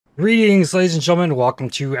Greetings, ladies and gentlemen.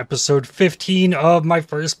 Welcome to episode 15 of my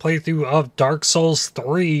first playthrough of Dark Souls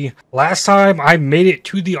 3. Last time I made it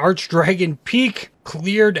to the Archdragon Peak,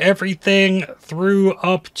 cleared everything through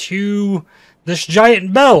up to this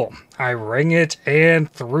giant bell. I rang it,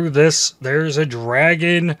 and through this, there's a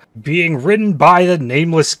dragon being ridden by the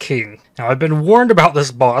Nameless King. Now, I've been warned about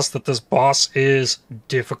this boss, that this boss is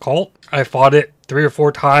difficult. I fought it 3 or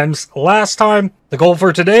 4 times last time. The goal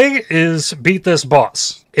for today is beat this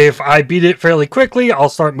boss. If I beat it fairly quickly, I'll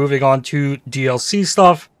start moving on to DLC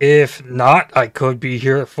stuff. If not, I could be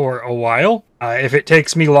here for a while. If it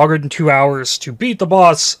takes me longer than 2 hours to beat the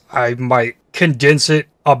boss, I might condense it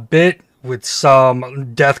a bit with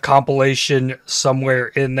some death compilation somewhere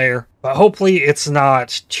in there. But hopefully it's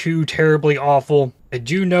not too terribly awful. I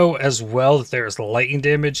do know as well that there's lightning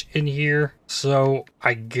damage in here. So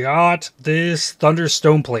I got this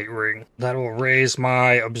Thunderstone Plate ring. That will raise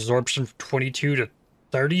my absorption from 22 to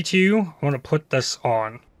 32. I'm going to put this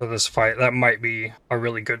on for this fight. That might be a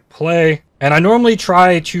really good play. And I normally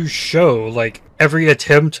try to show like every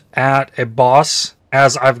attempt at a boss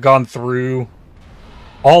as I've gone through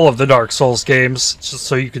all of the Dark Souls games, just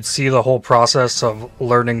so you could see the whole process of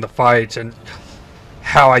learning the fight and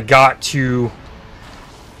how I got to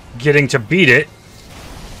getting to beat it.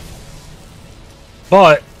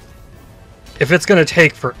 But if it's going to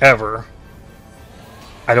take forever,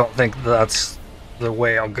 I don't think that's the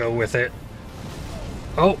way I'll go with it.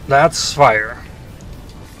 Oh, that's fire.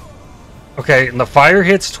 Okay, and the fire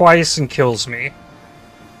hits twice and kills me.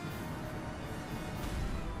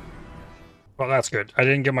 Well, that's good. I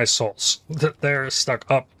didn't get my souls. They're stuck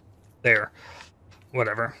up there.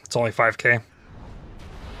 Whatever. It's only 5k.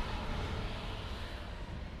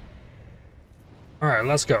 Alright,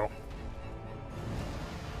 let's go.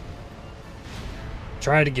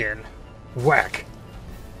 Try it again. Whack.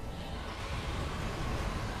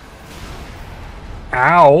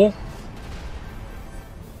 Ow.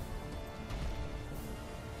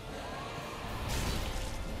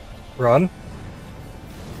 Run.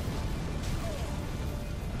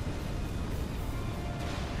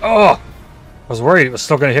 Oh! I was worried it was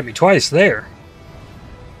still going to hit me twice there.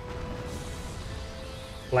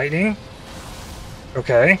 Lightning.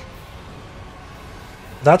 Okay.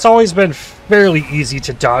 That's always been fairly easy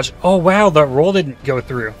to dodge. Oh wow, that roll didn't go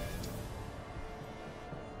through.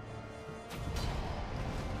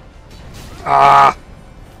 Ah!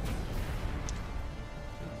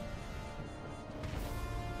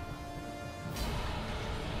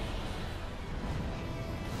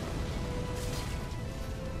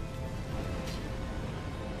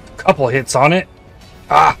 Couple hits on it.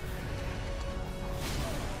 Ah!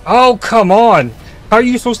 Oh, come on! How are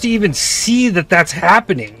you supposed to even see that that's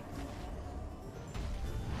happening?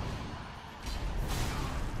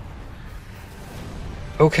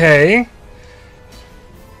 Okay.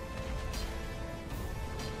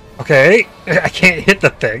 Okay. I can't hit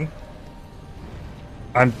the thing.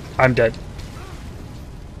 I'm dead.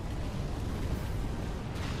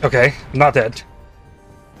 Okay, I'm not dead.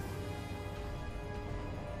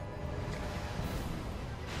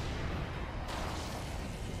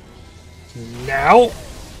 Now,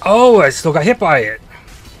 oh, I still got hit by it.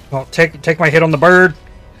 Well, take my hit on the bird.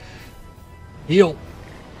 Heal.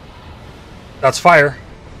 That's fire.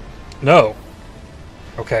 No.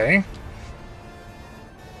 Okay.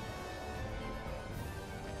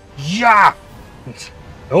 Yeah.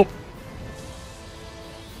 Nope.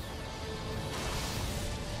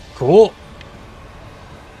 Cool.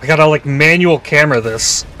 I gotta like manual camera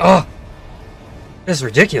this. Ugh. This is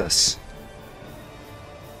ridiculous.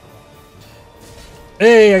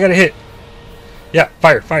 Hey, I got a hit. Yeah,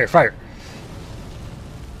 fire, fire, fire.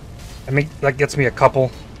 I mean, that gets me a couple.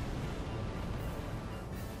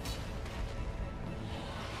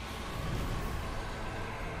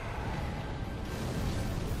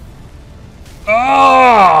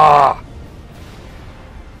 Ah!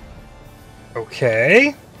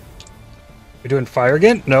 Okay. We doing fire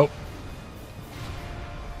again? Nope.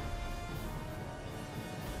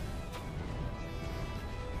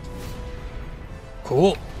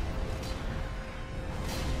 Cool.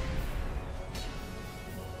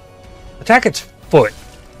 Attack its foot.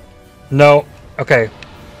 No. Okay.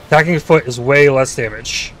 Attacking its foot is way less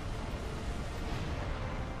damage.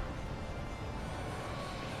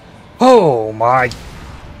 Oh my.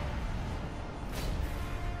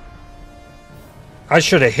 I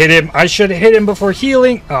should have hit him. I should have hit him before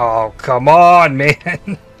healing. Oh, come on,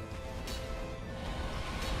 man.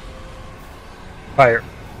 Fire.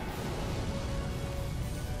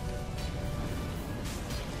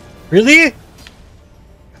 Really?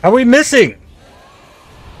 How are we missing?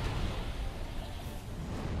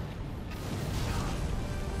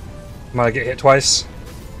 I'm gonna get hit twice.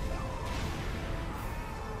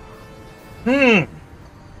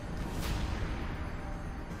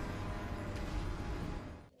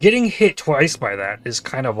 Getting hit twice by that is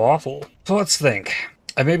kind of awful. So let's think.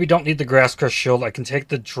 I maybe don't need the Grass Crush Shield. I can take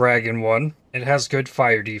the Dragon one. It has good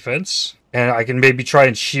fire defense. And I can maybe try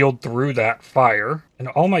and shield through that fire. And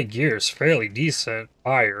all my gear is fairly decent.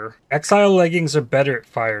 Fire. Exile leggings are better at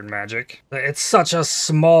fire and magic. It's such a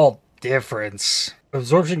small difference.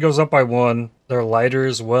 Absorption goes up by 1. They're lighter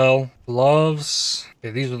as well. Gloves.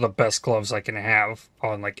 Okay, these are the best gloves I can have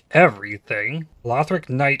on, like, everything. Lothric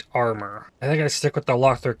Knight Armor. I think I stick with the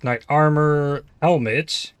Lothric Knight Armor.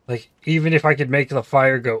 Helmet. Like, even if I could make the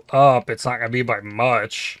fire go up, it's not going to be by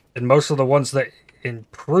much. And most of the ones that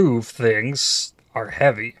improve things are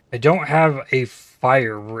heavy. I don't have a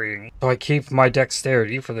fire ring, so I keep my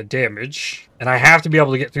dexterity for the damage. And I have to be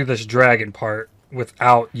able to get through this dragon part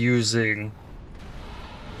without using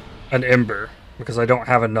an ember, because I don't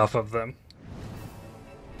have enough of them.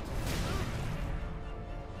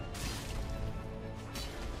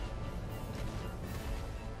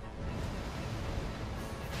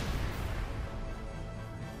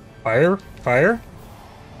 Fire? Fire?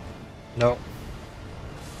 No.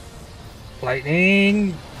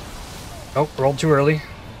 Lightning? Nope, rolled too early.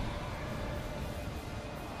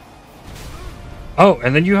 Oh,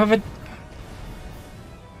 and then you have a...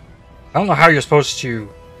 I don't know how you're supposed to...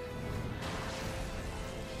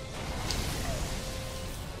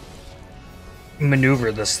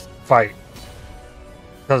 maneuver this fight,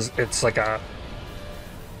 because it's like a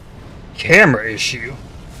camera issue.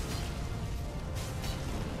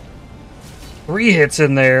 3 hits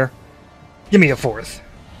in there. Give me a 4th.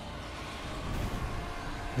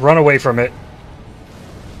 Run away from it.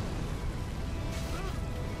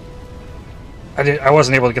 I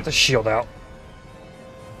wasn't able to get the shield out.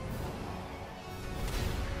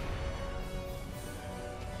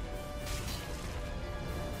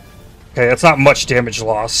 Okay, that's not much damage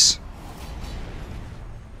loss.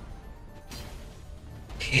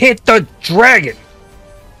 Hit the dragon!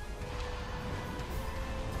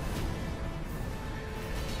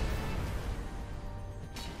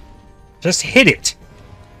 Just hit it!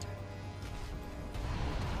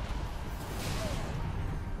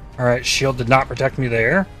 Alright, shield did not protect me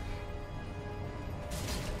there.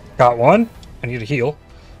 Got one. I need a heal.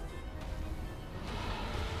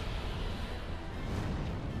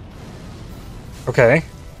 Okay.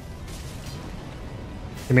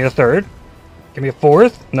 Give me a 3rd. Give me a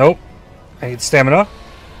 4th. Nope. I need stamina.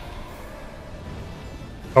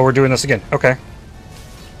 Oh, we're doing this again. Okay.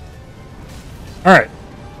 Alright.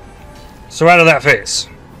 So out of that phase.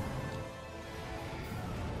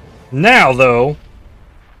 Now, though,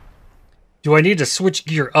 do I need to switch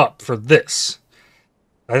gear up for this?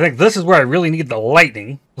 I think this is where I really need the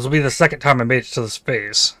lightning. This will be the second time I made it to this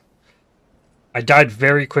phase. I died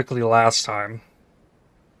very quickly last time.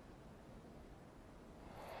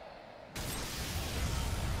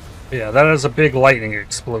 Yeah, that is a big lightning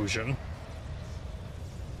explosion.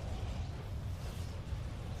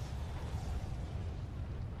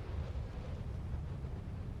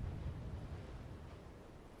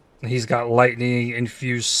 He's got lightning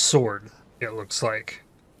infused sword, it looks like.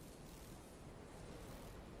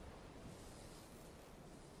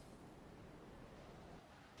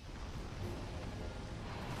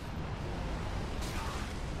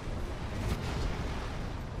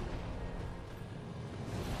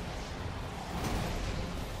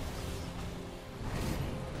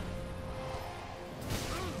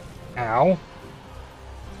 Ow.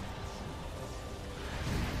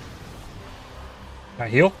 Can I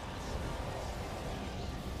heal?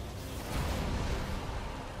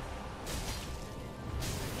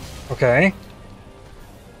 Okay.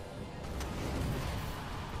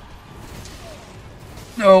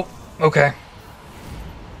 No. Okay.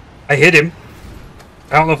 I hit him.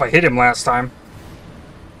 I don't know if I hit him last time.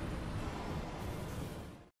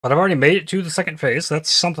 But I've already made it to the second phase. That's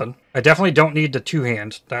something. I definitely don't need the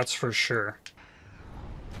 2-hand. That's for sure.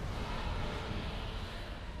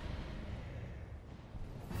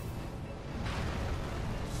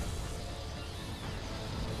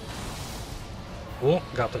 Cool.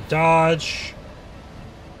 Got the dodge.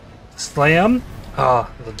 Slam.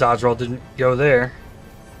 Ah, the dodge roll didn't go there.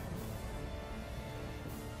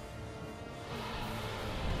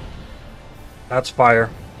 That's fire.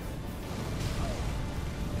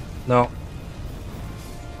 No.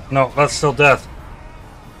 No, that's still death.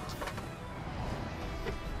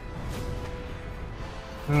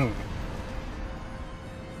 I'm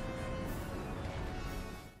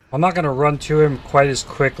not going to run to him quite as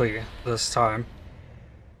quickly this time.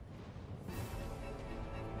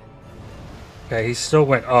 Okay, he still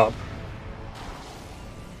went up.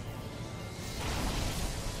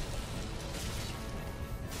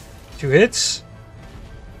 Two hits.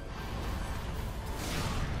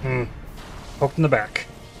 Poked in the back.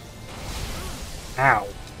 Ow.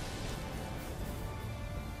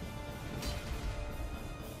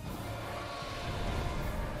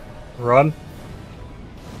 Run.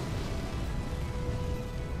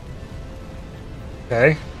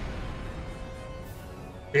 Okay.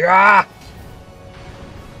 Yeah.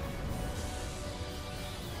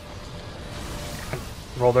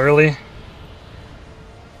 Rolled early.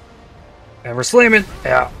 And we're slamming.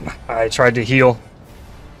 Yeah, I tried to heal.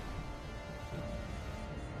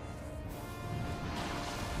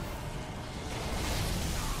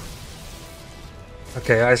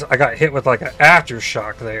 Okay, I got hit with like an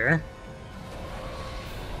aftershock there.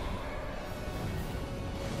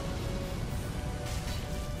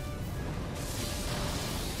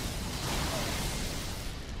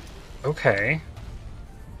 Okay.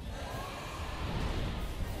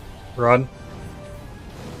 Run.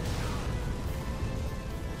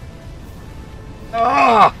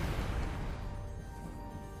 Ah!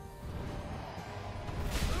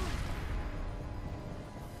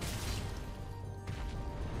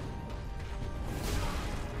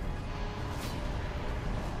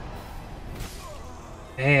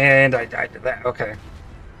 And I died to that. Okay.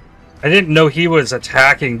 I didn't know he was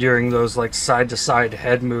attacking during those like side-to-side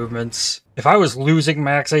head movements. If I was losing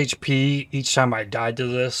max HP each time I died to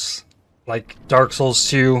this, like Dark Souls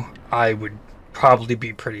 2, I would probably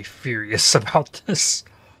be pretty furious about this.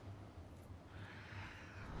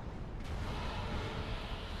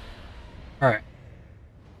 Alright.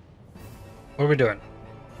 What are we doing?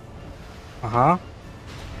 Uh-huh.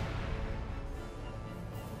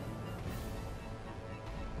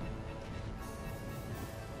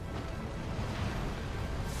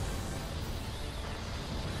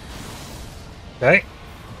 Okay.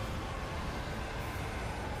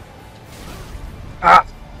 Ah!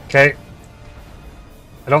 Okay.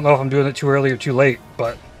 I don't know if I'm doing it too early or too late,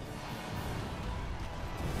 but...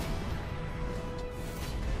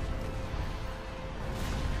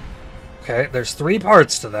 Okay, there's 3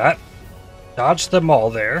 parts to that. Dodge them all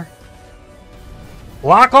there.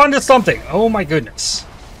 Lock onto something! Oh my goodness.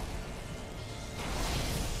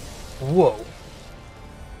 Whoa.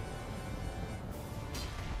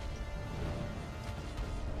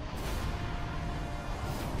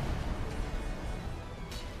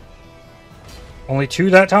 Only 2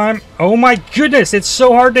 that time? Oh my goodness, it's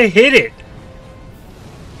so hard to hit it!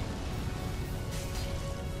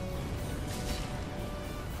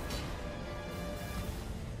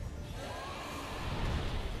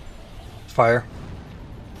 Fire.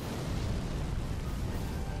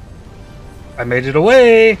 I made it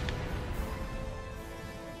away!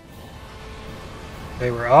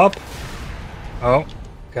 They were up. Oh,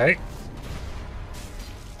 okay.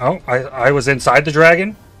 Oh, I was inside the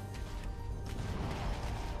dragon.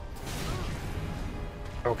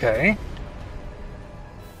 Okay.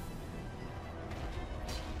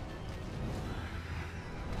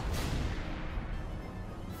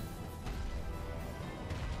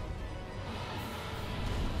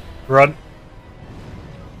 Run.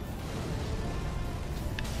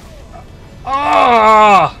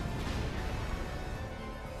 Ah!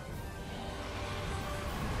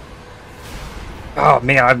 Oh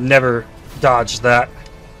man, I've never dodged that.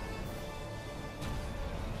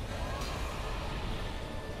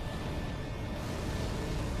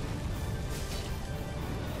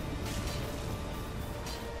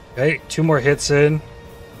 Okay, 2 more hits in.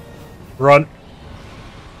 Run.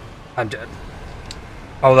 I'm dead.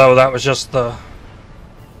 Although that was just the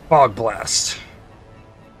fog blast.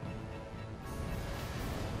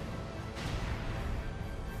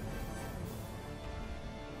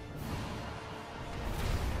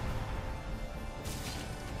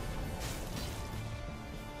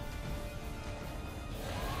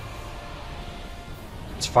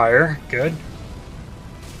 It's fire. Good.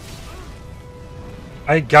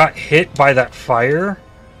 I got hit by that fire.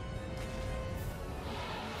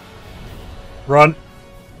 Run.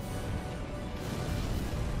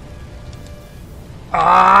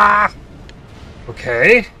 Ah!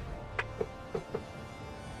 Okay.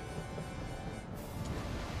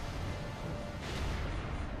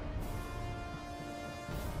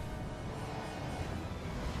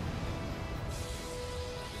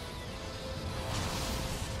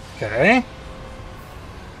 Okay.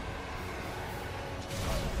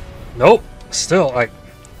 Nope. Still, like...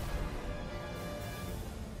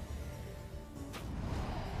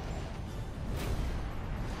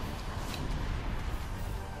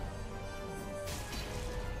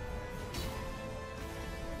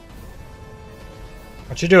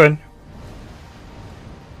 What you doing?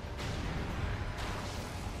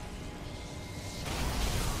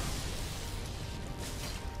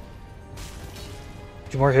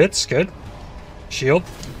 Two more hits. Good. Shield.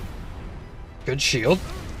 Good shield.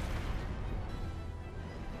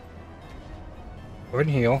 Go ahead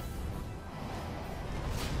and heal.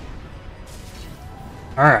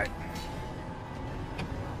 Alright.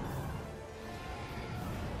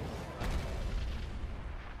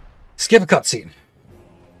 Skip a cutscene.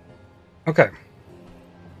 Okay.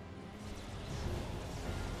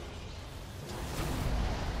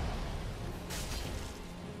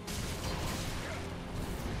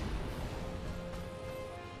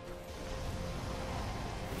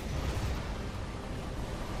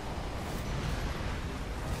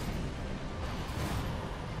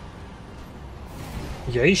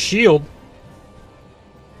 Yay, shield.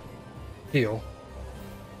 Heal.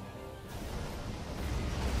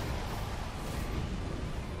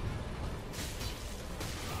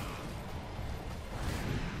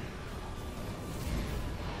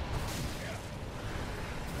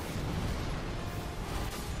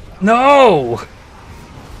 No!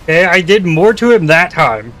 Okay, I did more to him that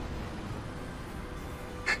time.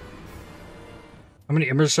 How many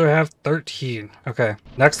embers do I have? 13. Okay.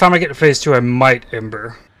 Next time I get to phase 2, I might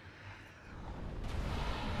ember.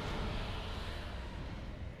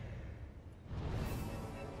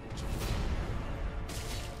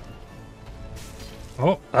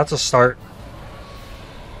 Oh, that's a start.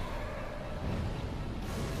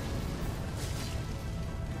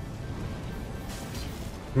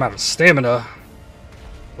 I'm out of stamina.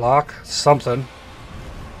 Lock, something.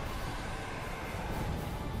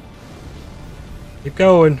 Keep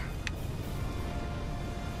going.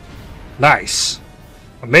 Nice.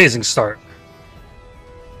 Amazing start.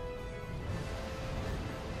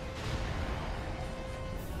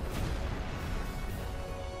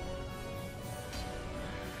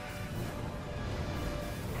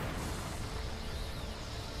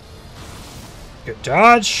 Good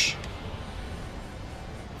dodge.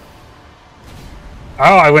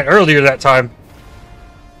 Oh, I went earlier that time.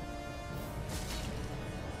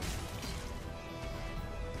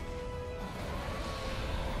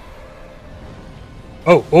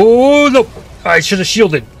 Oh, no! I should have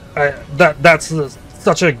shielded. That's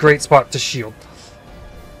such a great spot to shield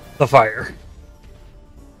the fire.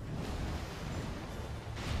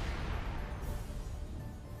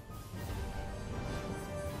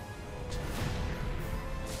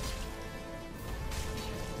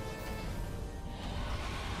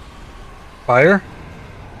 Fire.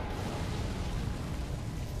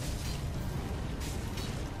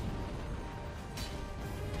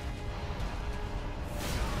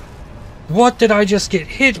 What did I just get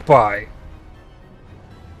hit by?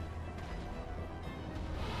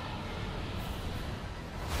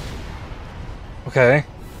 Okay.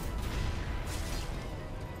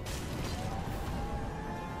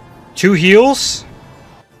 2 heals?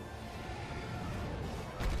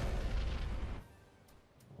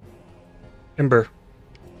 Ember.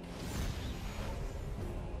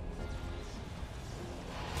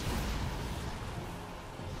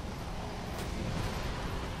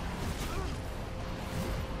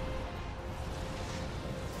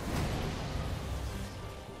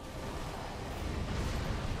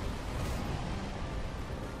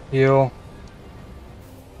 Heal.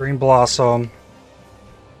 Green Blossom.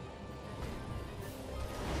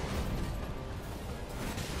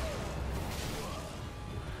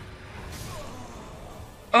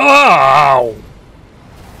 Oh!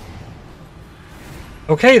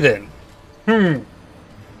 Okay then.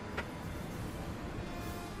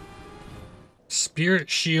 Spirit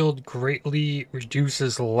Shield greatly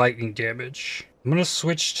reduces lightning damage. I'm gonna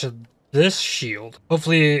switch to this shield.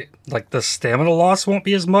 Hopefully, like, the stamina loss won't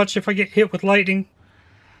be as much if I get hit with lightning.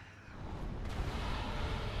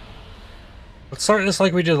 Let's start this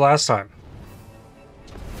like we did last time.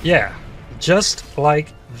 Yeah, just like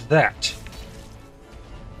that.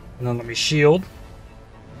 And then let me shield.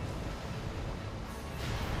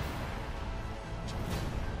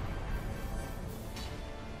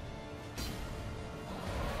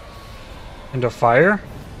 Into fire.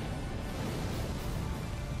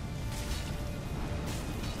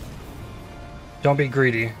 Don't be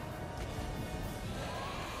greedy.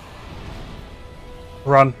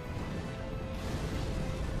 Run.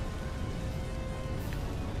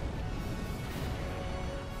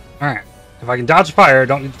 Alright. If I can dodge fire, I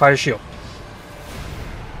don't need fire shield.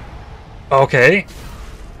 Okay.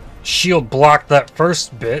 Shield blocked that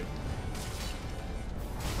first bit.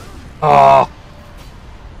 Oh.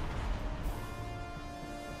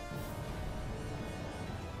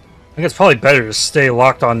 I think it's probably better to stay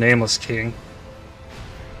locked on Nameless King.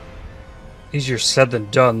 Easier said than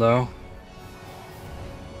done, though.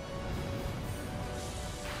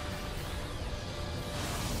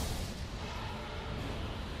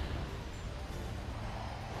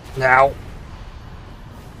 Now.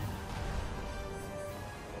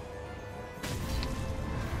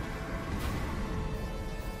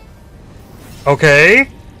 Okay.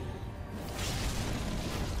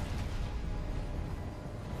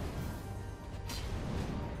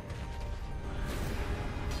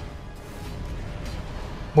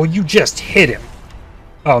 Well, you just hit him.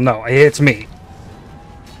 Oh, no, it hits me.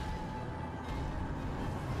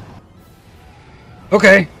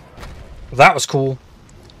 Okay. Well, that was cool.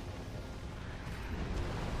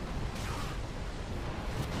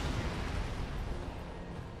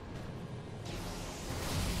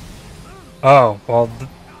 Oh, well.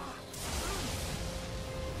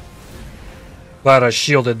 Glad I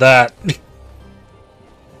shielded that.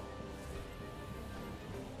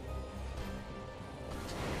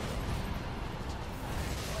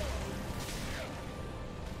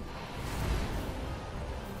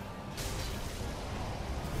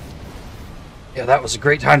 Yeah, that was a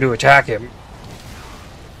great time to attack him.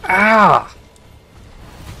 Ah!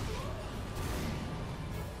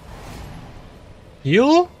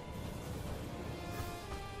 Heal?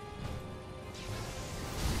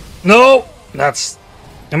 No! That's...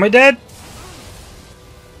 Am I dead?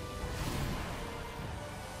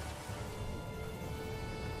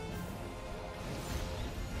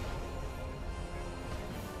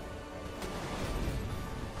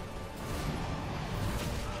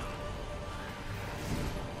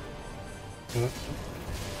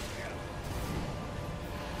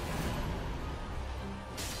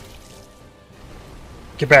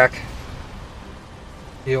 Get back.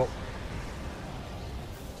 Heal.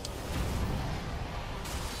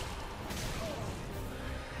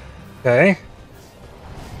 Okay.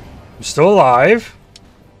 I'm still alive.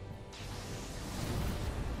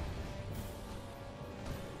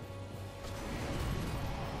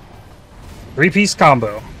 Three-piece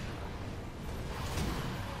combo.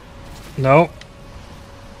 No.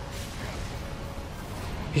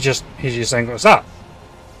 He just ain't gonna stop.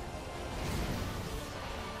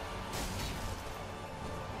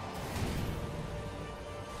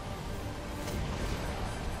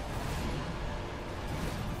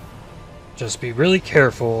 Just be really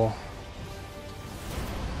careful.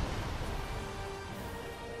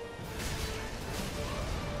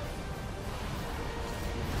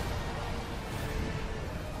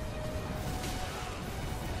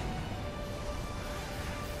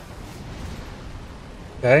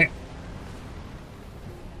 Okay.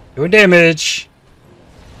 Doing damage.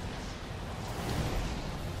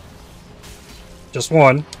 Just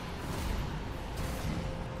one.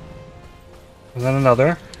 And then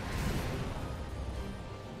another.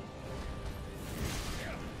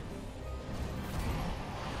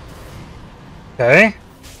 Okay.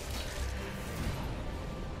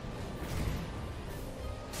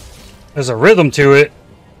 There's a rhythm to it.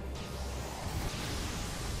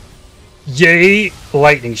 Yay,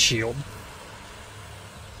 lightning shield.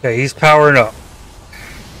 Okay, he's powering up.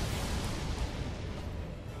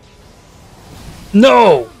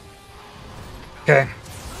 No! Okay.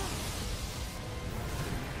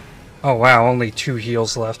 Oh wow, only 2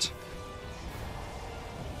 heals left.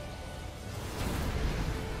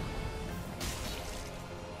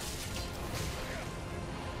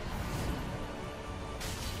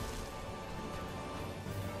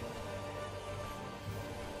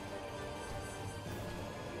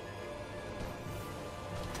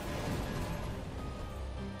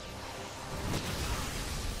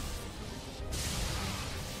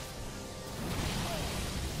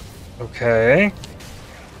 Okay.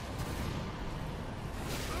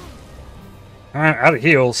 Alright, out of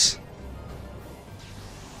heals.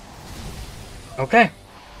 Okay.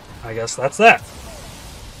 I guess that's that.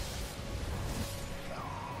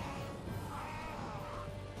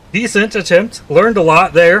 Decent attempt. Learned a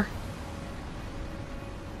lot there.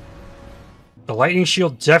 The lightning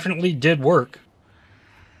shield definitely did work.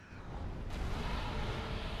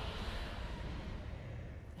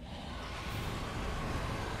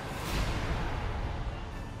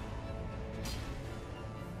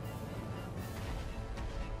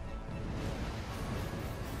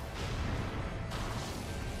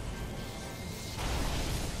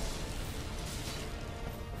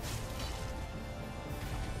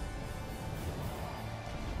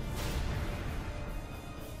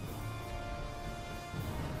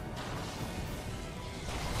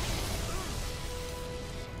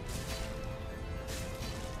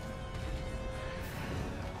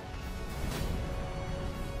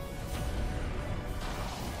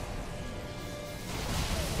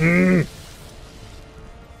 I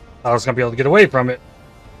was gonna be able to get away from it.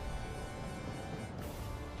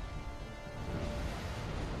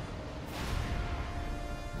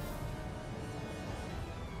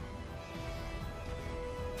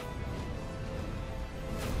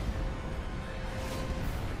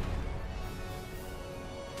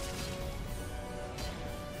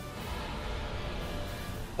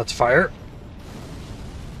 Let's fire.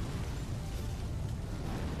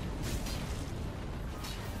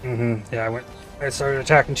 Yeah, I started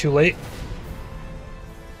attacking too late.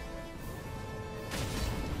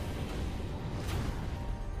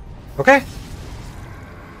 Okay.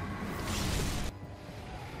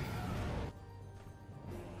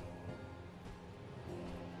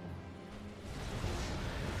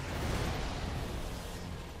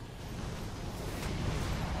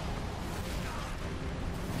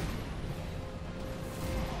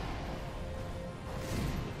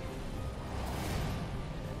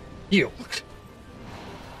 You.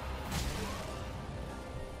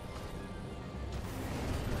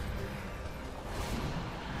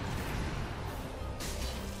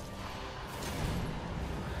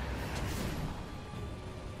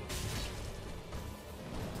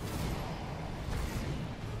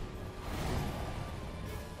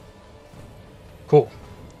 Cool.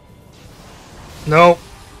 No.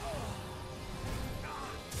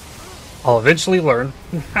 I'll eventually learn.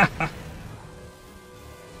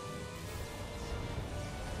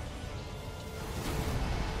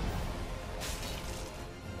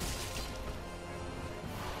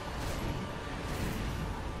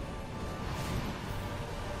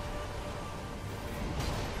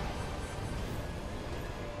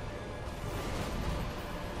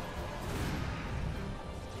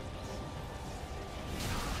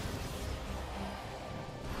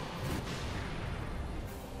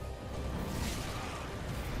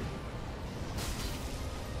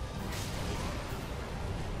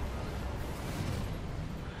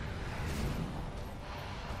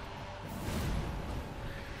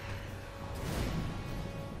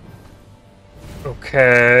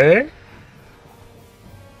 Okay.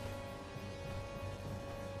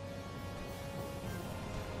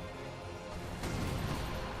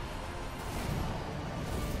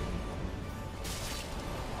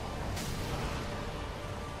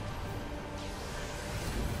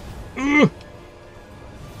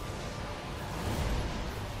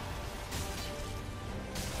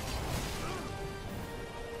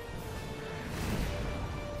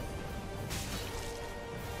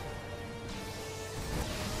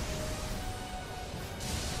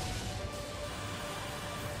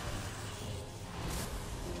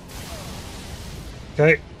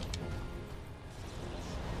 Okay.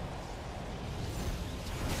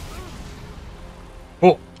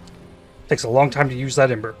 Oh, takes a long time to use that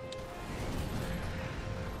ember.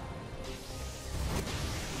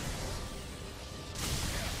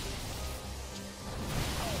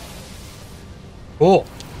 Cool.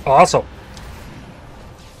 Awesome.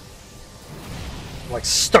 I'm like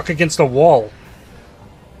stuck against a wall.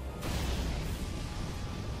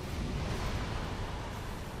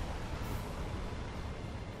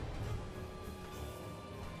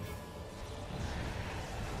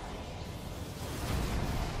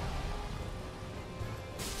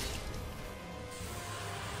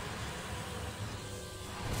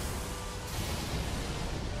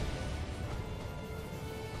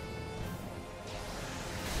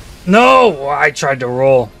 No! I tried to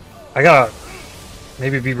roll. I gotta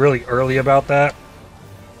maybe be really early about that.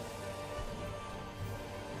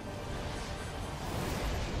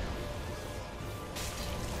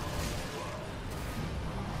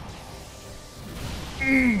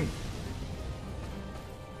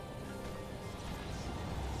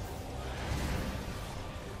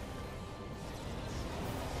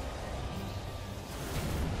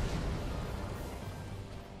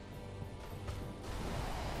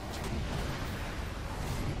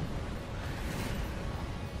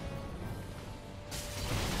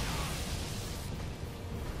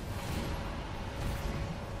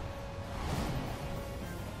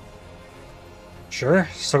 Sure,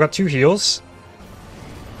 still got 2 heals.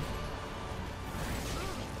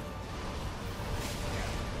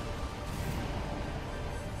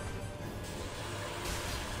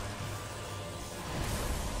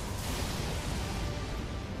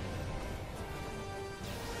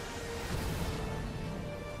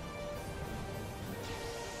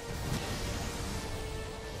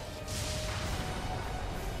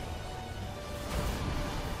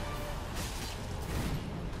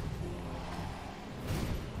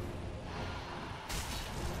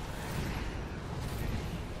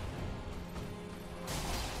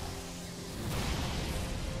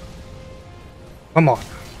 Come on.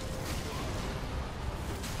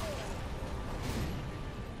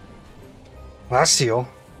 Last seal.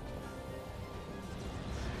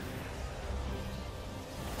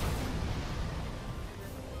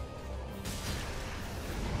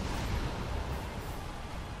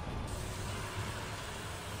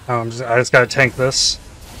 Oh, I just gotta tank this.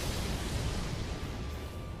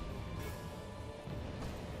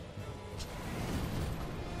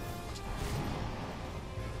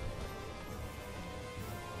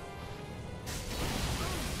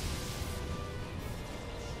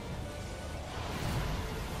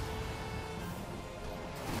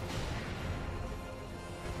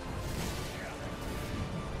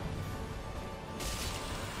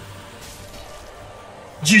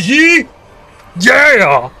 GG!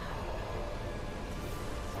 Yeah!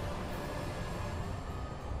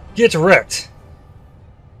 Get wrecked.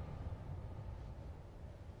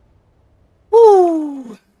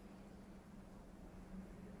 Woo!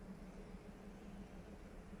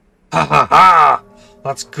 Ha ha ha!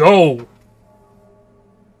 Let's go!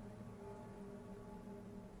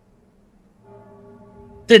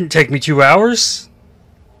 Didn't take me 2 hours.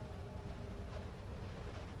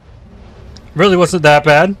 Really wasn't that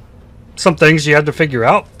bad. Some things you had to figure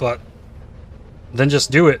out, but then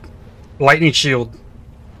just do it. Lightning shield.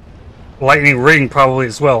 Lightning ring probably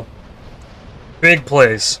as well. Big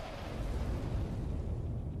plays.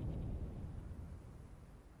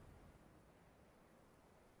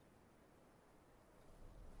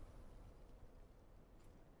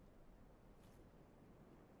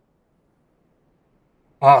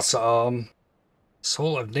 Awesome.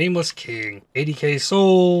 Soul of Nameless King. 80k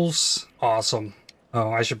souls. Awesome.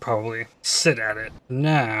 Oh, I should probably sit at it.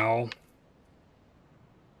 Now,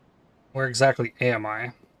 where exactly am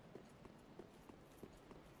I?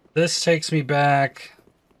 This takes me back.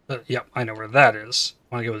 Yep, I know where that is.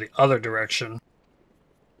 I want to go the other direction.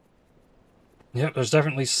 Yep, there's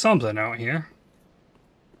definitely something out here.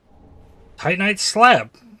 Titanite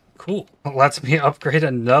slab. Cool. Lets me upgrade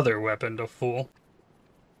another weapon to full.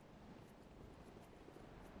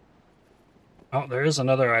 Oh, there is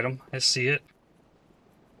another item. I see it.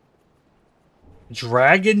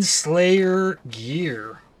 Dragon Slayer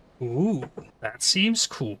gear. Ooh, that seems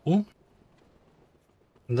cool. And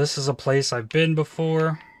this is a place I've been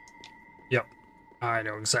before. Yep, I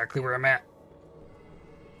know exactly where I'm at.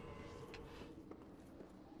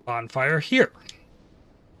 Bonfire here.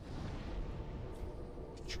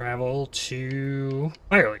 Travel to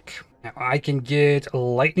Firelink. Now I can get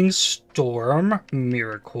Lightning Storm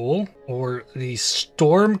Miracle or the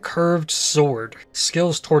Storm Curved Sword.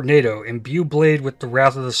 Skills Tornado. Imbue blade with the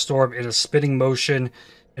Wrath of the Storm in a spinning motion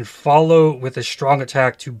and follow with a strong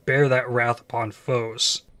attack to bear that wrath upon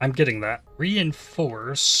foes. I'm getting that.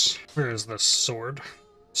 Reinforce. Where is this sword?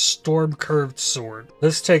 Storm Curved Sword.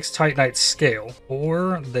 This takes Titanite Scale.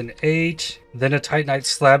 4, then 8, then a Titanite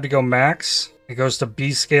Slab to go max. It goes to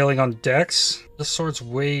B scaling on Dex. This sword's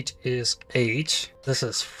weight is 8. This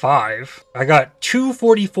is 5. I got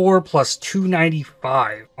 244 plus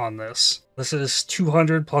 295 on this. This is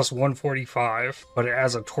 200 plus 145, but it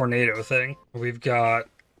has a tornado thing. We've got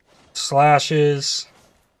slashes.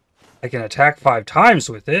 I can attack 5 times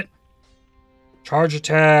with it. Charge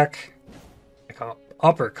attack. Like a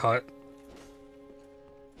uppercut.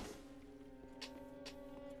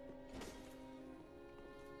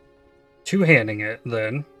 Two-handing it,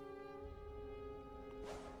 then.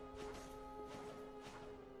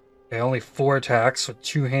 Okay, only 4 attacks with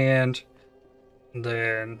two-hand.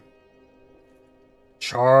 Then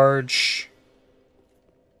charge.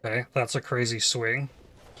 Okay, that's a crazy swing.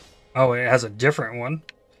 Oh, it has a different one.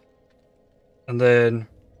 And then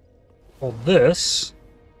hold this.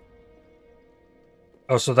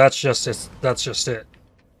 Oh, so that's just it. That's just it.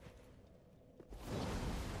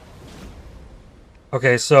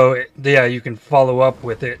 Okay, so yeah, you can follow up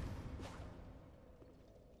with it.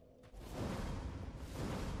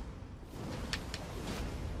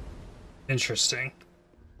 Interesting.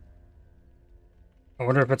 I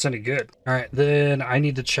wonder if it's any good. Alright, then I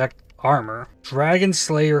need to check armor. Dragon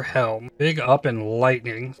Slayer Helm. Big up in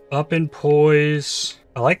lightning. Up in poise.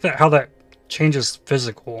 I like that how that changes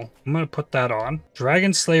physical. I'm going to put that on.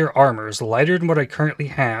 Dragon Slayer armor is lighter than what I currently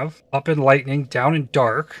have. Up in lightning, down in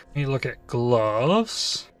dark. Let me look at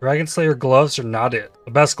gloves. Dragon Slayer gloves are not it.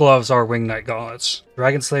 The best gloves are Wing Knight gauntlets.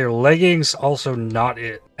 Dragon Slayer leggings, also not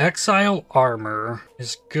it. Exile armor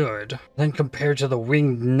is good. Then compared to the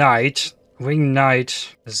Winged Knight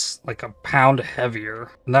is like a pound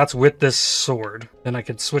heavier. And that's with this sword. Then I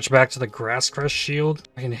can switch back to the Grass Crest shield.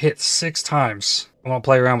 I can hit 6 times. I want to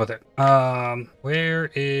play around with it.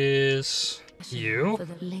 Where is You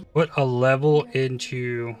put a level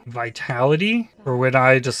into vitality for when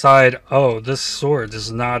I decide, oh, this sword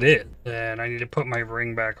is not it. Then I need to put my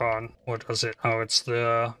ring back on. What was it? Oh, it's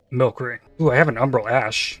the milk ring. Ooh, I have an umbral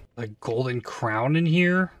ash. A golden crown in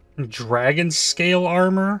here. Dragon scale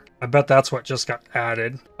armor. I bet that's what just got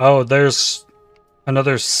added. Oh, there's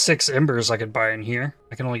another 6 embers I could buy in here.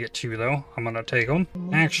 I can only get 2 though. I'm gonna take them.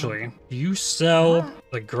 Actually, do you sell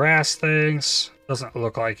the grass things? Doesn't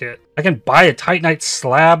look like it. I can buy a Titanite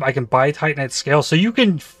slab. I can buy a Titanite scale. So you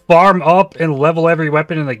can farm up and level every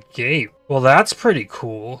weapon in the game. Well, that's pretty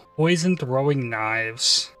cool. Poison throwing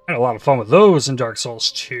knives. I had a lot of fun with those in Dark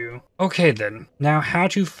Souls 2. Okay then. Now how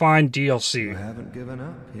to find DLC. You haven't given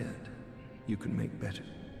up yet. You can make better.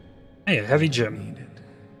 Hey, a heavy gem.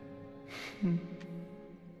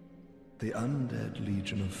 The undead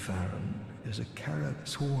Legion of Farron is a carrot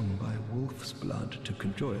sworn by wolf's blood to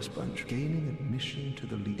conjure a sponge, gaining admission to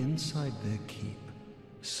the inside their keep,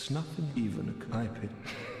 snuffing even a carpet.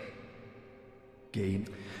 Gain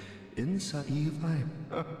inside Eve.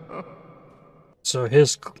 So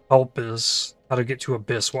his help is how to get to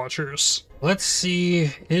Abyss Watchers. Let's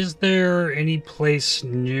see, is there any place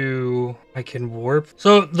new I can warp?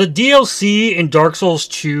 So the DLC in Dark Souls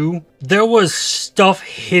 2, there was stuff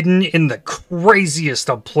hidden in the craziest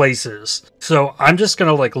of places. So I'm just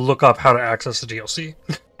gonna like look up how to access the DLC.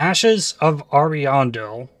 Ashes of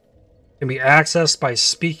Ariandel can be accessed by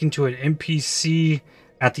speaking to an NPC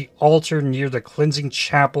at the altar near the Cleansing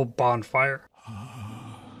Chapel bonfire.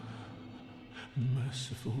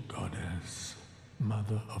 Merciful goddess,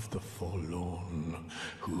 mother of the forlorn,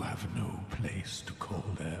 who have no place to call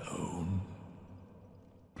their own,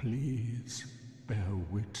 please bear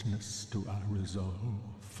witness to our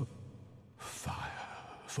resolve. Fire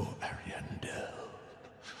for Ariandel.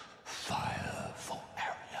 Fire for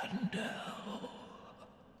Ariandel.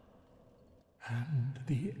 And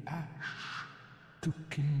the ash to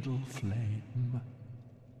kindle flame.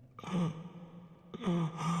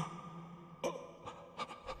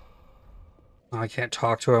 I can't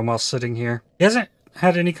talk to him while sitting here. He hasn't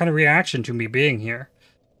had any kind of reaction to me being here.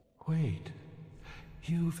 Wait,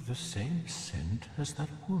 you've the same scent as that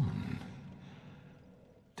woman.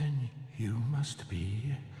 Then you must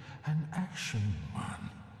be an Ashen One.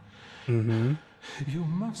 Mm-hmm. You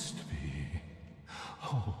must be.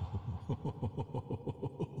 Oh,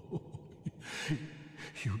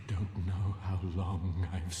 you don't know how long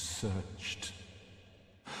I've searched.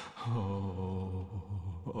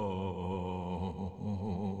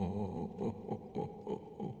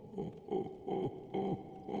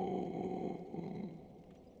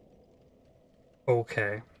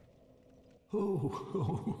 Okay.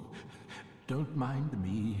 Oh, don't mind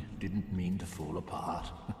me. Didn't mean to fall apart.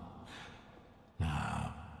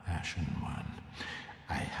 Now, Ashen One,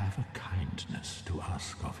 I have a kindness to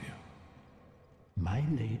ask of you. My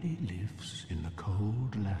lady lives in the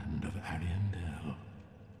cold land of Ariandel.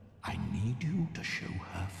 I need you to show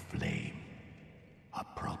her flame. A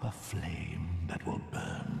proper flame that will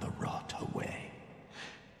burn the rot away.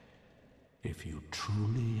 If you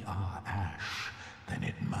truly are ash, then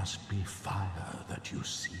it must be fire that you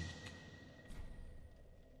seek.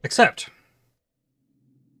 Accept.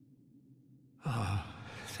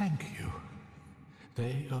 Thank you.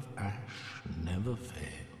 They of ash never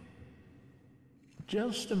fail.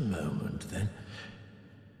 Just a moment, then.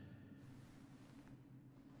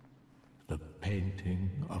 The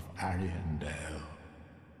painting of Ariandel.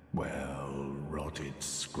 Well, rotted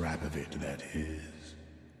scrap of it, that is.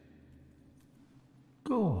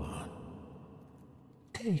 Go on.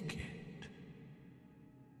 Take it.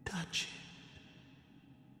 Touch it.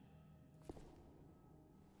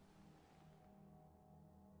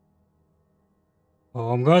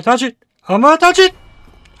 Oh, I'm gonna touch it. I'm gonna touch it.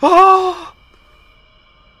 Oh!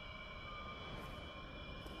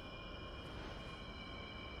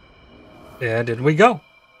 And in we go.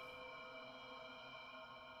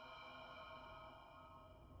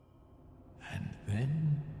 And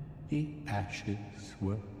then the ashes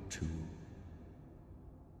were too.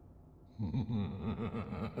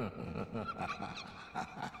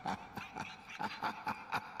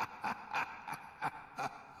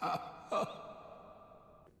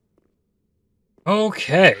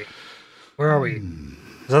 Okay. Where are we?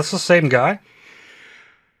 Is that the same guy?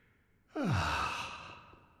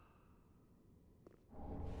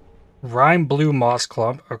 Rhyme Blue Moss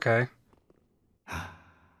Clump. Okay.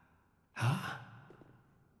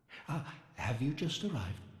 Have you just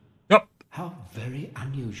arrived? Yep. How very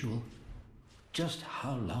unusual. Just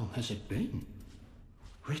how long has it been?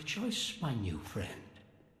 Rejoice, my new friend,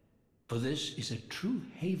 for this is a true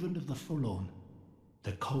haven of the forlorn.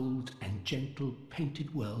 The cold and gentle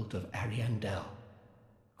painted world of Ariandel.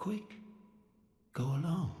 Quick, go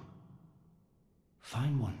along.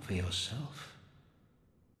 Find one for yourself.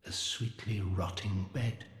 A sweetly rotting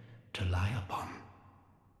bed to lie upon.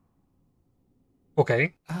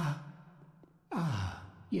 Okay.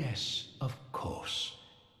 Yes, of course.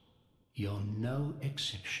 You're no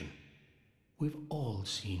exception. We've all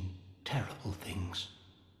seen terrible things.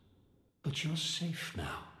 But you're safe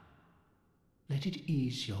now. Let it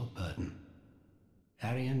ease your burden.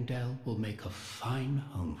 Ariandel will make a fine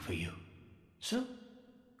home for you. So,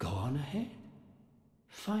 go on ahead.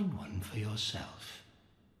 Find one for yourself.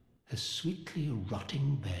 A sweetly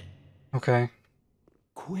rotting bed. Okay.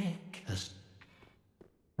 Quick as...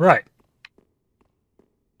 Right.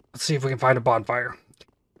 Let's see if we can find a bonfire.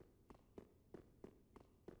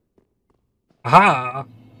 Aha!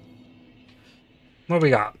 What do we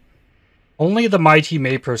got? Only the mighty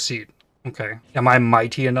may proceed. Okay. Am I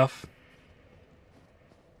mighty enough?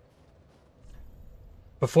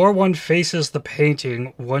 Before one faces the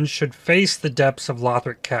painting, one should face the depths of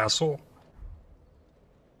Lothric Castle.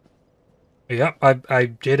 Yep, I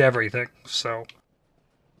did everything, so...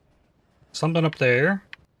 Something up there.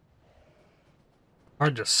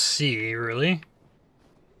 Hard to see, really.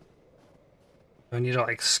 I need to,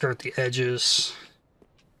 like, skirt the edges.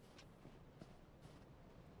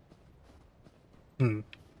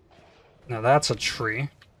 Now that's a tree.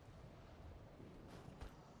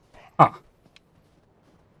 Huh.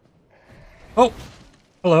 Oh!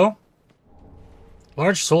 Hello.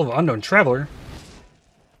 Large soul of unknown traveler.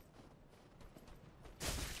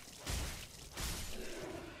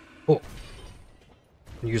 Oh.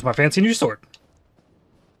 Use my fancy new sword.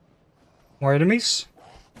 More enemies?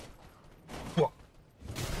 Whoa.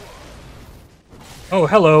 Oh,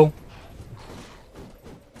 hello.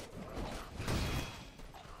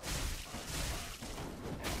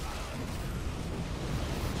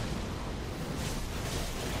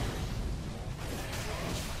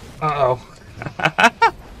 Uh-oh. I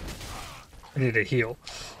need to heal.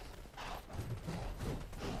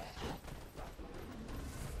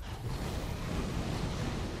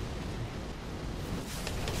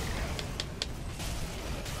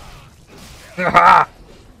 Ah!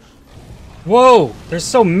 Whoa! There's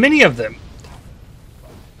so many of them!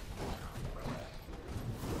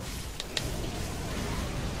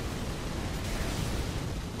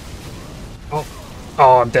 Oh.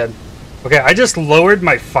 Oh, I'm dead. Okay, I just lowered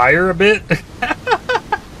my fire a bit.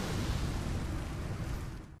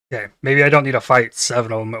 Okay, maybe I don't need to fight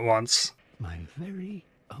 7 of them at once. My very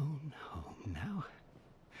own home now.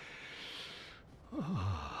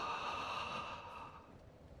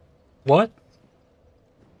 What?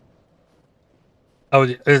 Oh,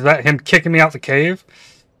 is that him kicking me out the cave?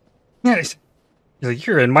 Yeah, he's like,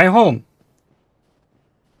 you're in my home.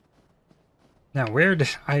 Now, where did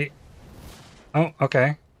I... Oh,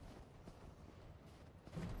 okay.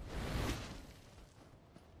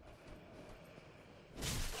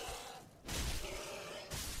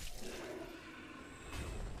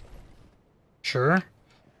 Sure.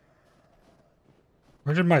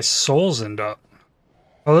 Where did my souls end up?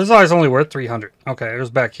 Oh, this eye's only worth 300. Okay, it was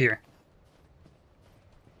back here.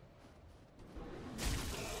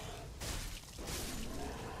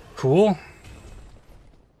 Cool.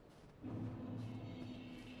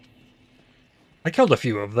 I killed a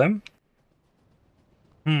few of them.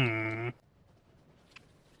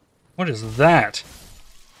 What is that?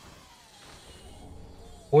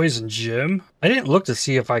 Poison gem? I didn't look to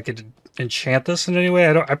see if I could enchant this in any way.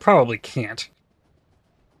 I probably can't.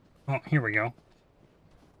 Oh, here we go.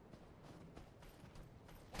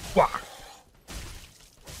 Wah.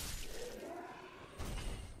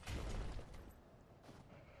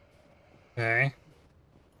 Okay.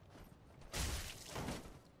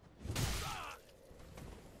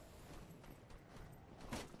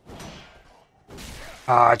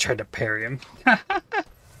 Ah, I tried to parry him.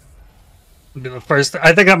 Be the first.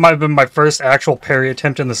 I think that might have been my first actual parry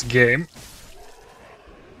attempt in this game.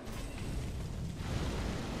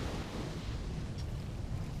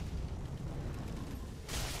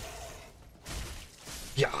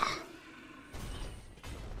 Yeah.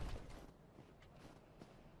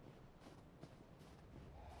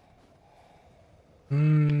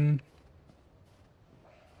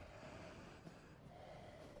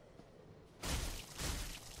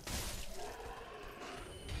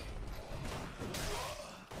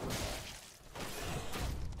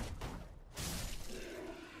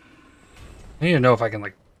 I need to know if I can,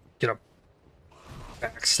 like, get a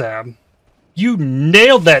backstab. You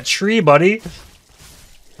nailed that tree, buddy!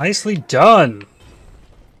 Nicely done!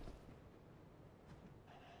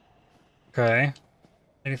 Okay.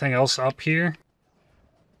 Anything else up here?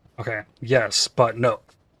 Okay, yes, but no.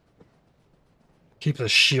 Keep the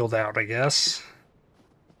shield out, I guess.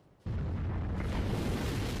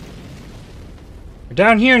 We're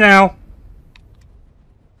down here now.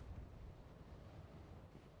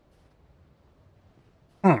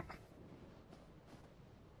 Huh.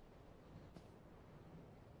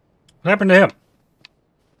 What happened to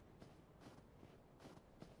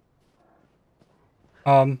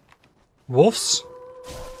him? Wolves?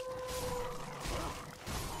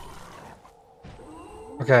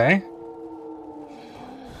 Okay.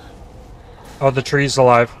 Oh, the tree's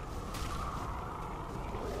alive.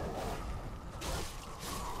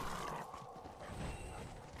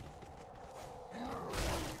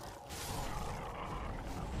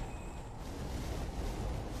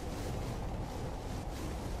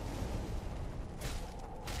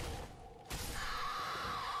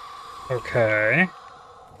 Okay.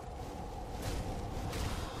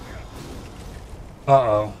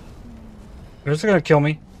 Uh-oh. Is it gonna kill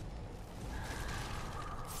me?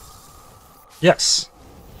 Yes.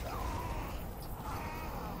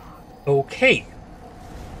 Okay.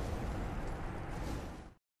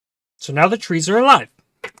 So now the trees are alive.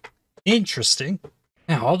 Interesting.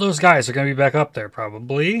 Now, all those guys are gonna be back up there,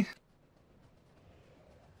 probably.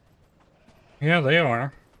 Yeah, they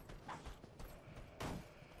are.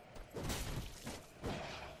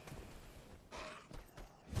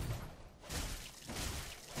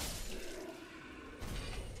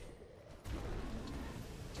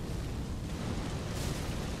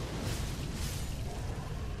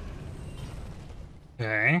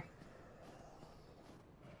 Okay.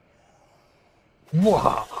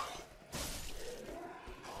 Wow.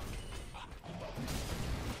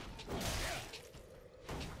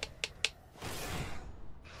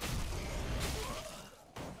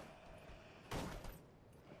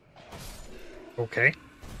 Okay.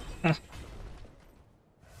 Huh.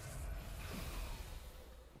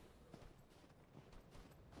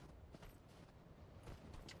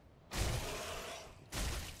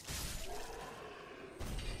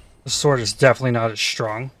 The sword is definitely not as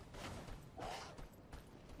strong.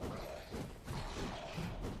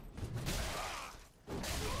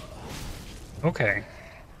 Okay.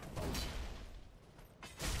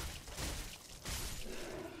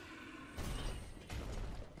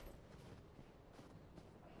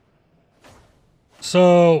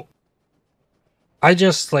 So, I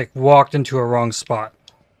just, like, walked into a wrong spot.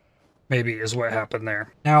 Maybe is what happened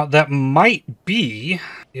there. Now, that might be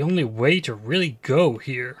the only way to really go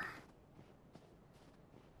here.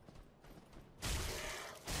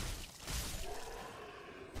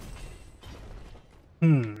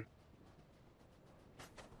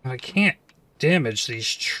 I can't damage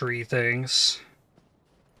these tree things.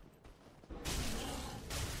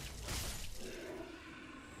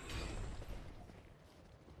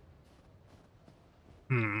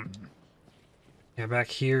 Yeah, back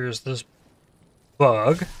here is this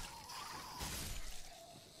bug.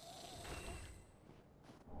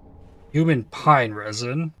 Human pine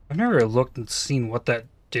resin. I've never looked and seen what that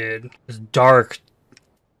did. It's dark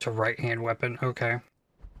to right-hand weapon. Okay.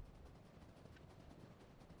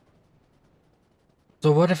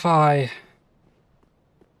 So what if I...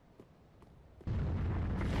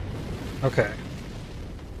 Okay.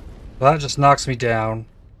 Well, that just knocks me down.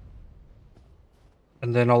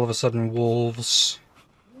 And then all of a sudden, wolves.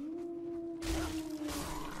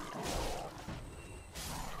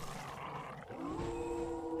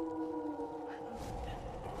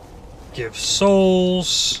 Give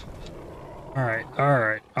souls. Alright,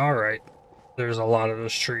 alright, alright. There's a lot of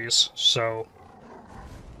those trees, so...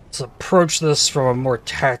 Let's approach this from a more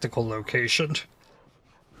tactical location.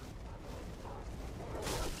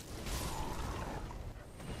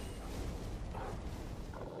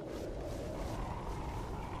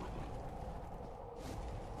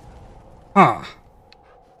 Huh.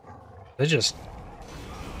 They just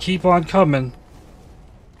keep on coming.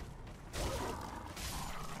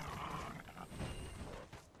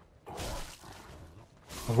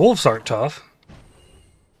 The wolves aren't tough.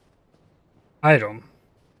 Item.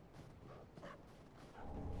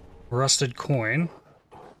 Rusted coin.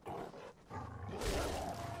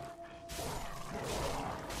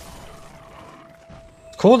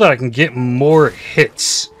 It's cool that I can get more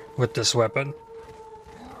hits with this weapon.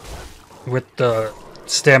 With the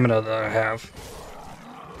stamina that I have.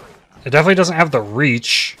 It definitely doesn't have the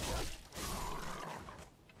reach.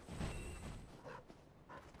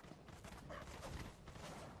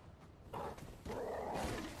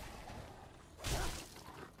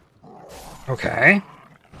 Okay.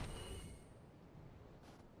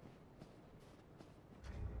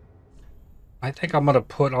 I think I'm gonna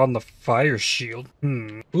put on the fire shield.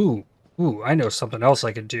 Ooh, I know something else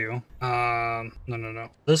I could do. No.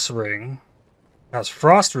 This ring has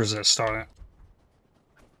frost resist on it.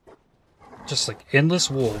 Just like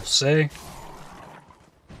endless wolves, eh?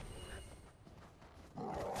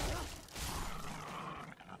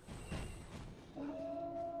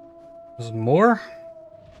 There's more?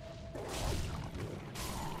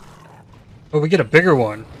 Oh, we get a bigger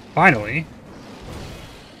one. Finally.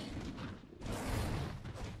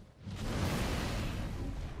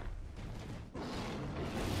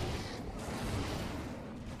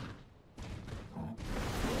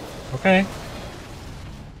 Okay.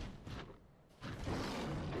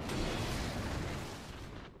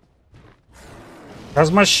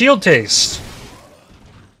 How's my shield taste?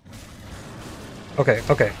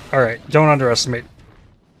 Okay. Alright. Don't underestimate.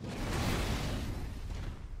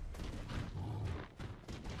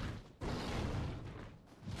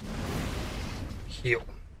 Heal.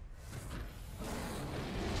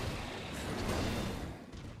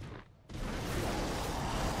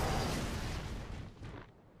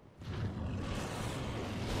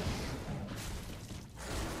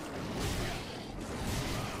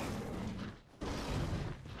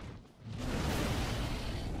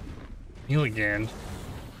 Heal again. This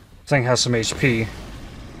thing has some HP.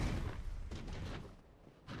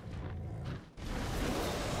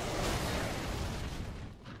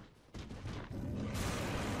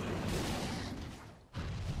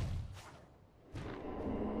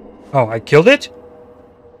 Oh, I killed it?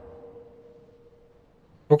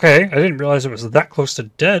 Okay, I didn't realize it was that close to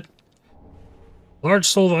dead. Large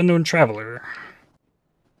soul of unknown traveler.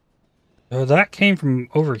 So that came from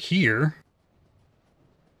over here.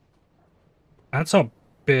 That's a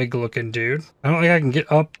big looking dude. I don't think I can get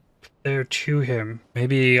up there to him.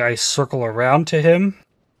 Maybe I circle around to him?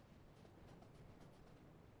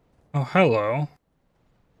 Oh, hello.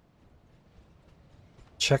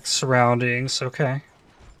 Check surroundings, okay.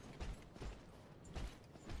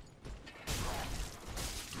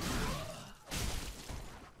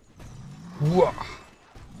 Whoa.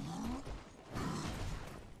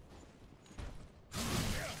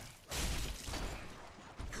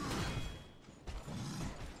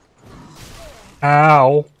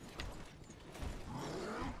 Ow.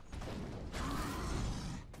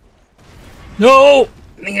 No!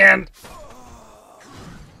 Man!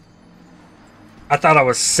 I thought I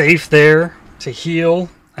was safe there to heal,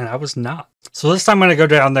 and I was not. So this time when I go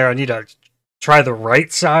down there, I need to try the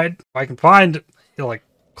right side. If I can find, you know, like,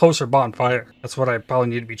 closer bonfire. That's what I probably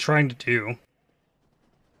need to be trying to do.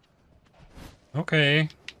 Okay.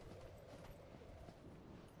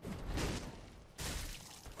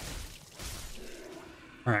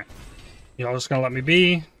 Alright. Y'all just gonna let me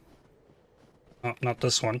be? Oh, not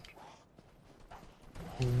this one.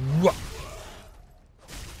 Whoa.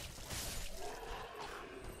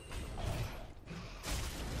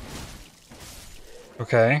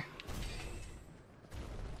 Okay.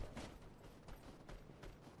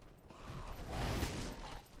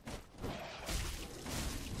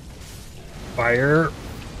 Fire.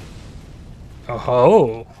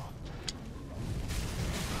 Oh.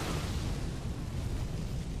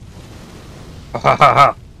 Ha ha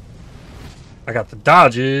ha. I got the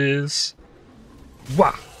dodges.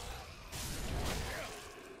 Wah.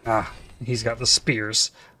 Ah, he's got the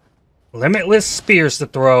spears. Limitless spears to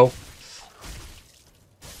throw.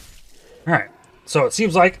 Alright, so it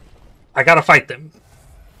seems like I gotta fight them.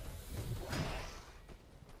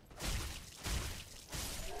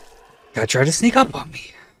 Gotta try to sneak up on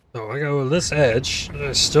me. So I go with this edge.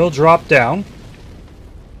 I still drop down.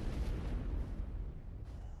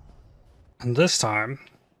 And this time...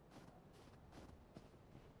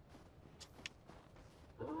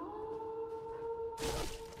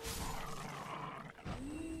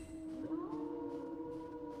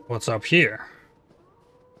 what's up here?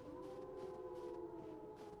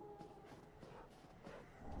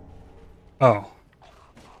 Oh.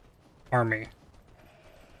 Army.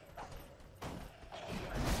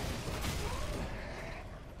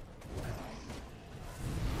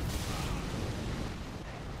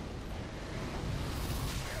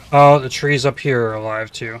 Oh, the trees up here are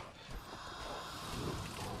alive too.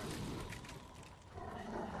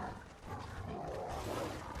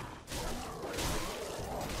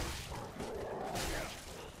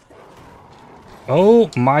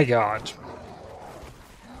 Oh my god.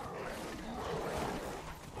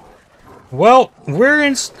 Well, we're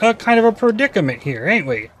in a kind of a predicament here, ain't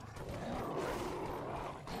we?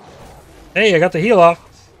 Hey, I got the heal off.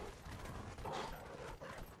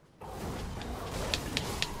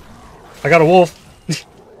 I got a wolf.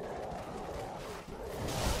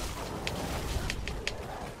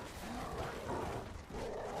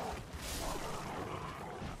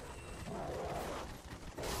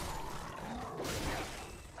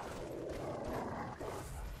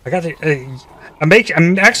 I got the.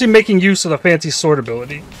 I'm actually making use of the fancy sword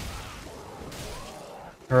ability.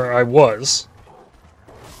 Or I was.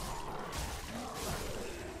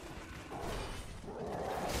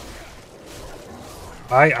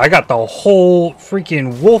 I got the whole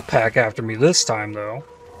freaking wolf pack after me this time, though.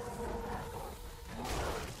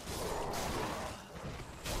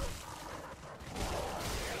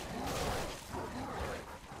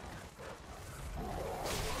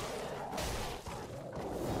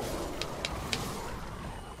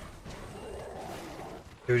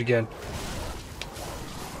 Do it again.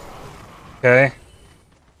 Okay.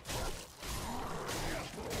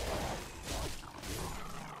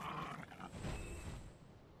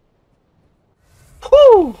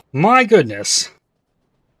 Whew! My goodness.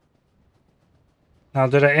 Now,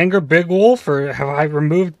 did I anger Big Wolf, or have I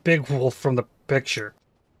removed Big Wolf from the picture?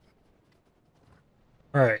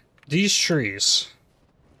 Alright, these trees.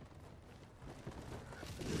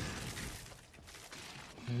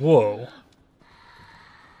 Whoa.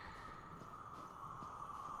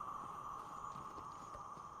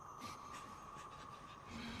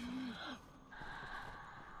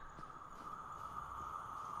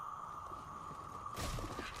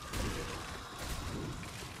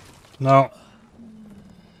 No.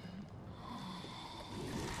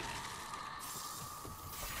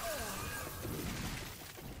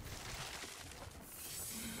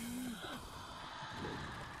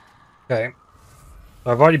 Okay.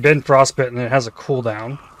 I've already been frostbitten and it has a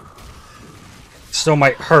cooldown. Still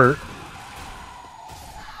might hurt.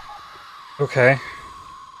 Okay.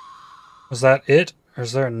 Was that it? Or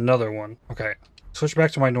is there another one? Okay. Switch back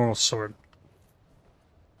to my normal sword.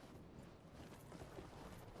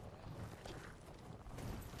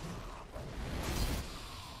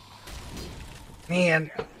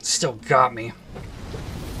 Man, still got me.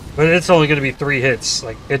 But it's only going to be 3 hits.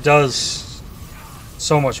 Like, it does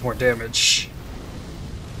so much more damage.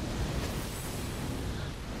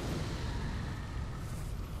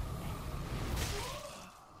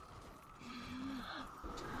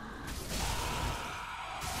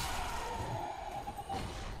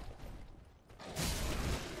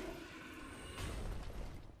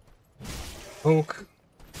 Poke.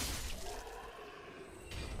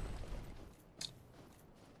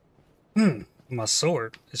 My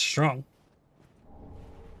sword is strong.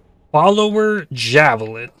 Follower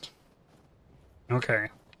Javelin. Okay.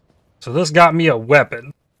 So this got me a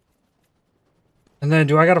weapon. And then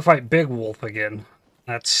do I gotta fight Big Wolf again?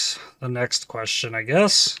 That's the next question, I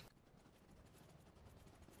guess.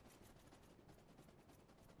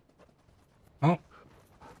 Oh.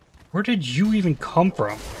 Where did you even come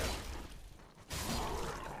from?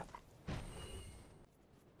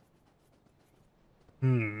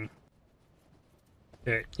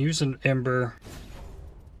 Okay, use an ember.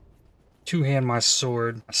 Two-hand my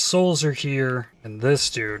sword. My souls are here. And this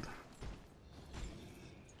dude.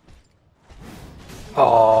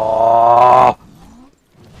 Oh.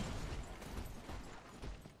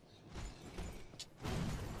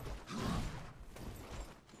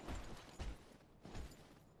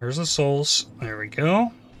 There's the souls. There we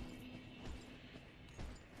go.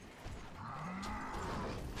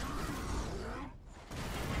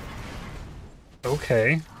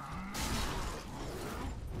 Okay.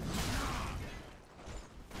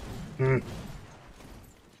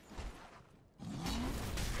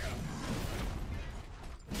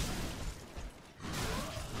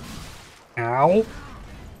 Ow.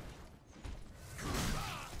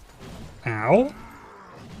 Ow.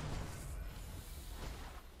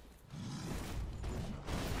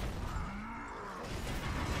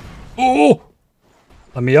 Oh!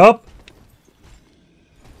 Let me up.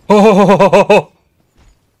 Oh!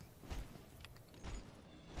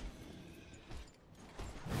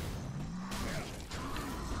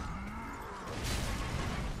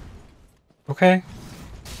 Okay.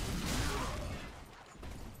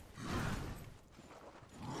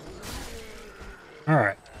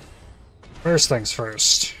 Alright. First things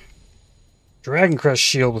first. Dragon Crest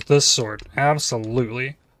shield with this sword.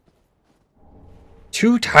 Absolutely.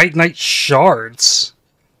 2 Titanite shards.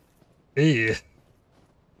 Ew.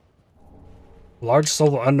 Large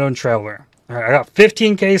soul unknown traveler. Alright, I got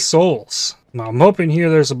 15k souls. Now I'm hoping here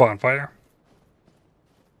there's a bonfire.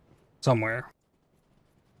 Somewhere.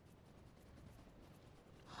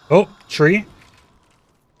 Oh, tree.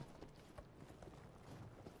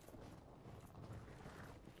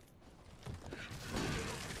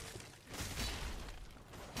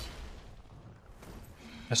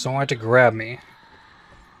 Just don't want it to grab me.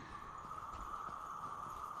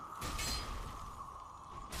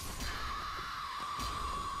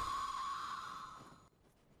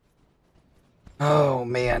 Oh,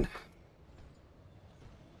 man.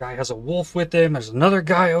 Guy has a wolf with him. There's another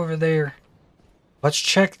guy over there. Let's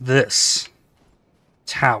check this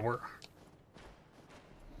tower.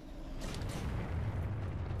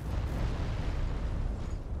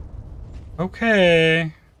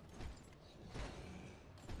 Okay.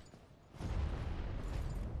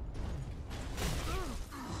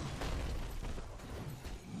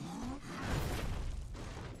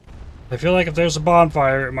 I feel like if there's a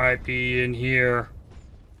bonfire, it might be in here.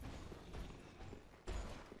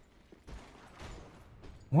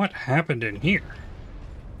 What happened in here?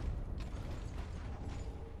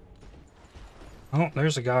 Oh,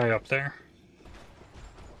 there's a guy up there.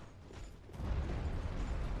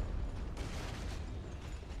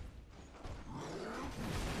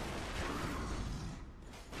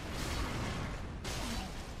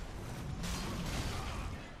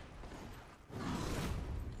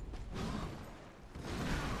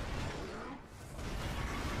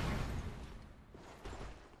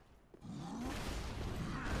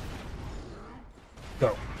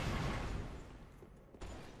 Go.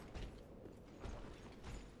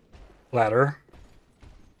 Ladder.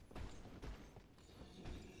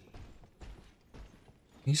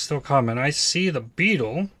 He's still coming. I see the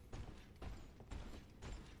beetle.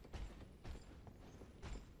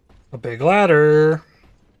 A big ladder.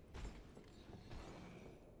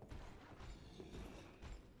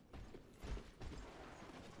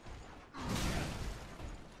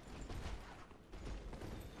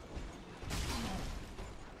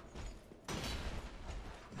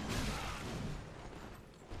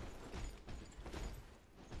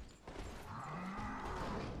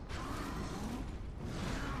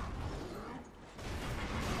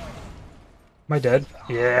 Am I dead?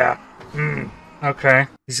 Yeah. Okay.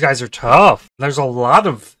 These guys are tough. There's a lot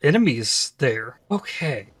of enemies there.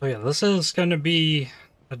 Okay. So yeah, this is going to be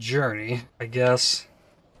a journey, I guess.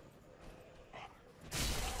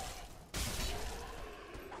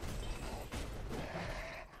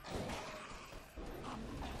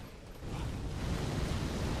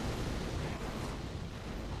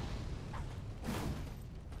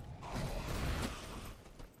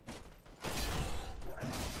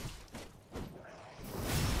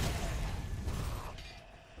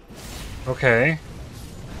 Okay.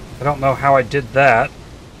 I don't know how I did that.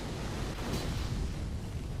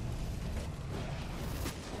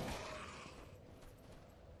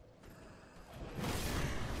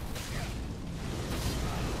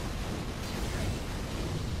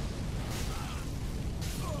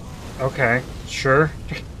 Okay, sure.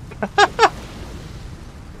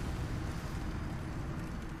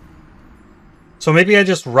 So maybe I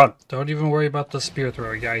just run. Don't even worry about the spear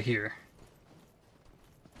thrower guy here.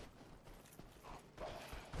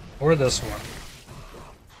 Or this one.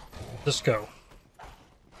 Just go.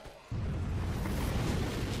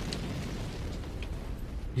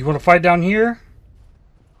 You want to fight down here?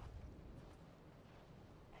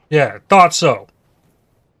 Yeah, thought so.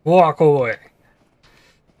 Walk away.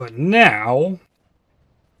 But now...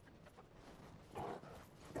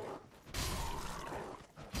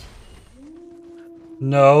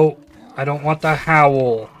 No, I don't want the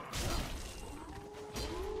howl.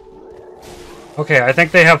 Okay, I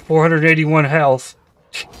think they have 481 health.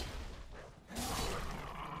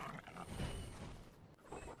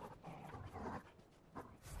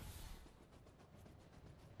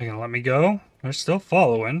 They're gonna let me go? They're still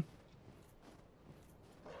following.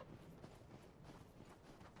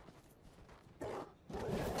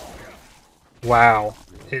 Wow.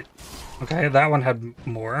 Okay, that one had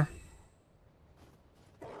more.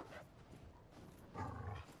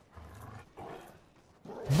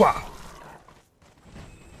 Wow.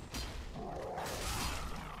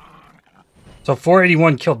 So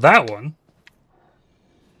 481 killed that one.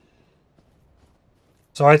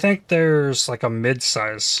 So I think there's like a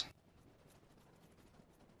mid-size.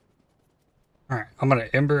 Alright, I'm gonna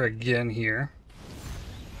Ember again here.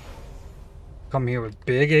 Come here with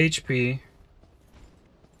big HP.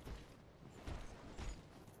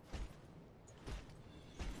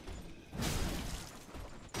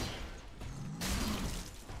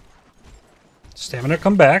 Stamina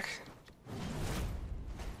come back.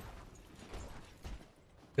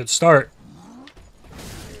 Good start.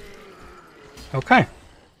 Okay.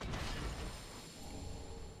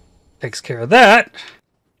 Takes care of that.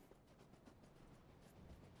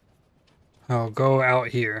 I'll go out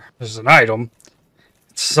here. There's an item.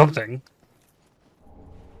 It's something.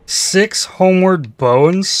 6 homeward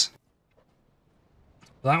bones.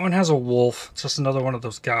 That one has a wolf. It's just another one of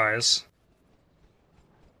those guys.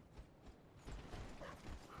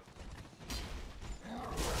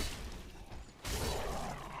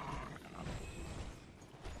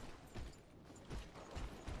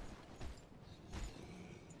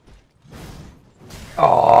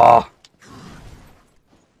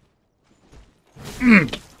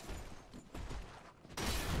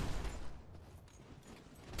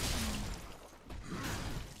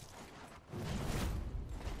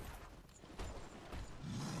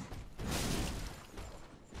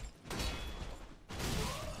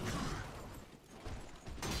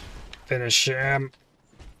 finish him.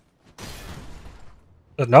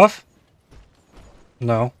 Enough?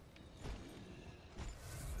 No.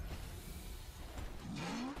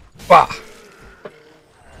 Bah!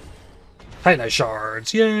 Titanite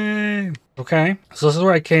shards, yay! Okay, so this is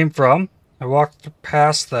where I came from. I walked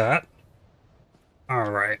past that.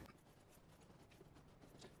 Alright.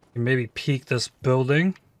 Maybe peek this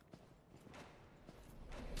building.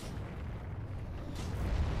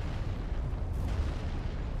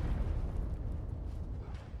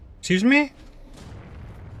 Excuse me?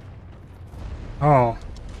 Oh.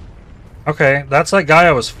 Okay, that's that guy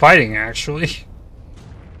I was fighting, actually.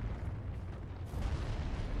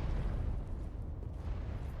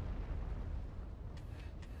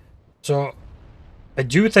 So, I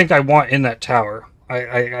do think I want in that tower.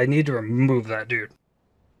 I need to remove that dude.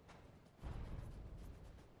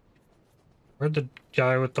 Where'd the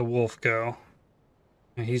guy with the wolf go?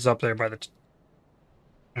 And he's up there by the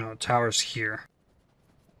tower's here.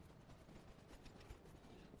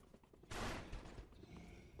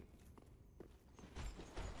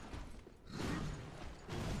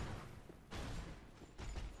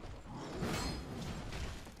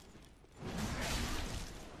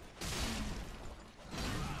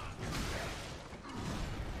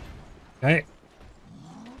 Okay.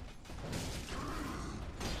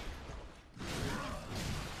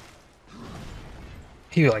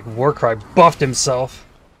 He, like, Warcry buffed himself.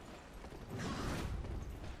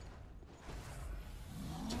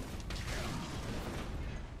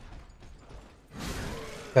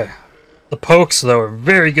 Okay. The pokes, though, are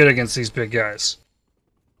very good against these big guys.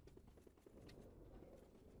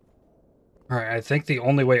 Alright, I think the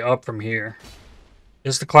only way up from here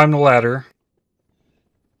is to climb the ladder.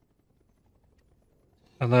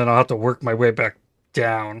 And then I'll have to work my way back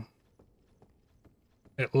down.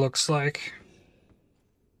 It looks like.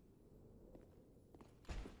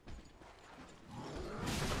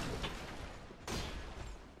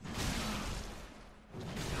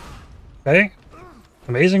 Okay.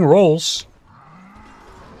 Amazing rolls.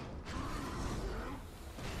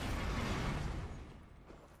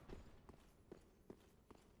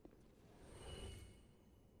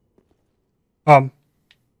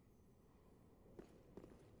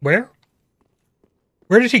 Where?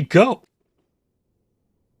 Where did he go?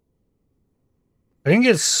 I didn't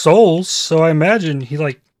get souls, so I imagine he,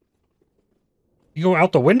 like... You go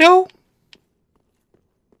out the window?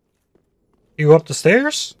 You go up the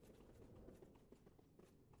stairs?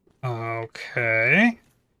 Okay.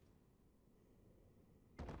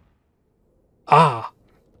 Ah.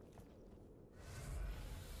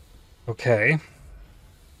 Okay.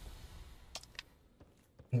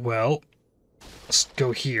 Well, let's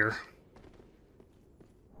go here.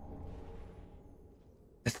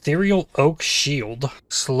 Ethereal Oak Shield.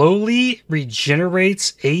 Slowly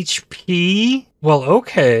regenerates HP? Well,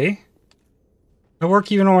 okay. That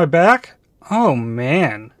work even on my back? Oh,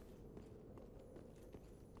 man.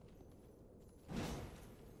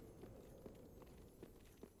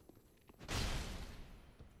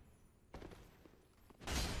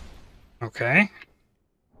 Okay.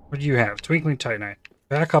 What do you have? Twinkling Titanite.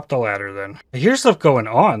 Back up the ladder, then. I hear stuff going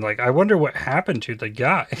on. Like, I wonder what happened to the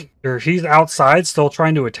guy. Or he's outside still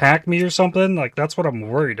trying to attack me or something. Like, that's what I'm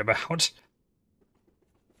worried about.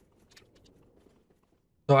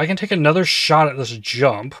 So I can take another shot at this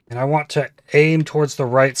jump. And I want to aim towards the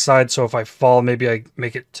right side, so if I fall, maybe I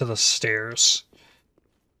make it to the stairs.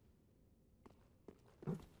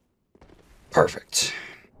 Perfect.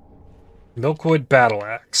 Milkwood Battle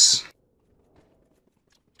Axe.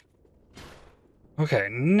 Okay,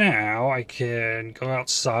 now I can go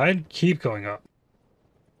outside, keep going up.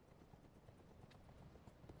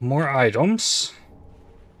 More items.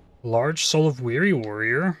 Large Soul of Weary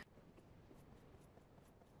Warrior.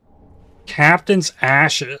 Captain's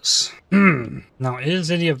Ashes. Now,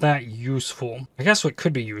 is any of that useful? I guess what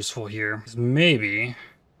could be useful here is maybe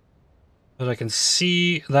that I can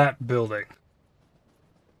see that building.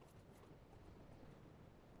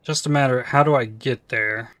 Just a matter of how do I get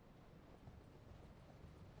there?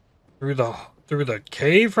 Through the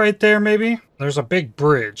cave right there, maybe? There's a big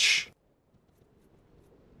bridge.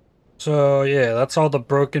 So, yeah, that's all the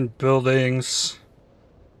broken buildings.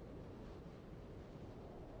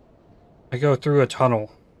 I go through a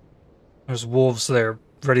tunnel. There's wolves there,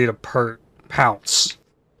 ready to pounce.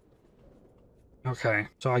 Okay,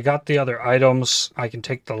 so I got the other items. I can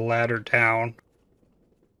take the ladder down.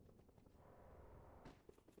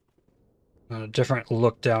 A different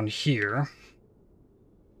look down here.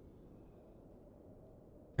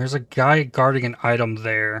 There's a guy guarding an item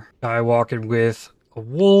there. Guy walking with a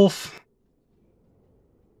wolf.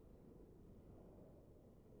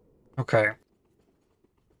 Okay.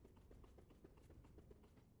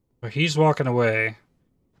 So he's walking away.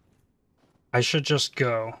 I should just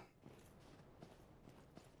go.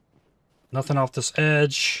 Nothing off this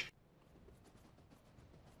edge.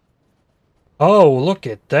 Oh, look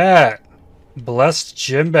at that. Blessed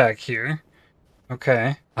gym back here.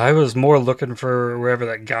 Okay. I was more looking for wherever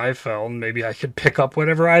that guy fell, and maybe I could pick up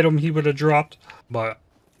whatever item he would have dropped. But,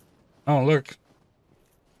 oh, look.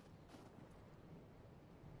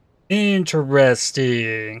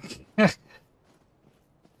 Interesting.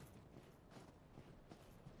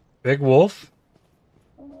 Big wolf?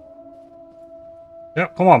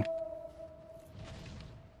 Yep, come on.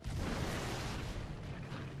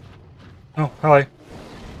 Oh, hi.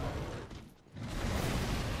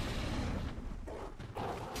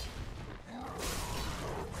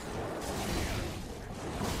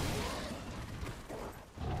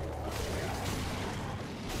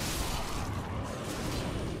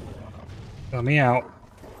 Let me out.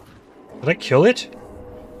 Did I kill it?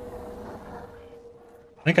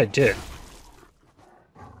 I think I did.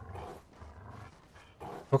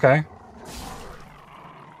 Okay.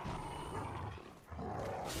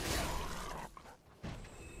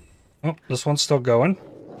 Oh, this one's still going.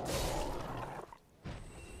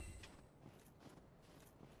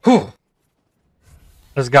 Whew!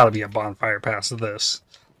 There's gotta be a bonfire past this.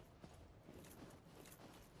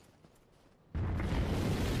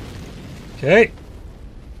 Okay.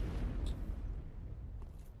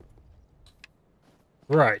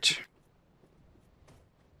 Right.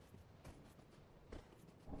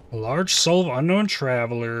 A large soul of unknown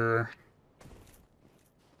traveler.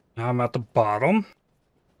 Now I'm at the bottom.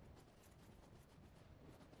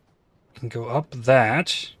 Can go up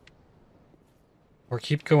that. Or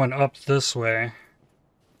keep going up this way.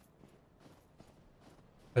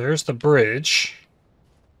 There's the bridge.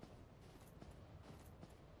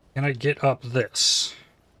 Can I get up this?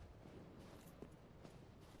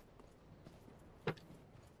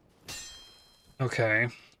 Okay.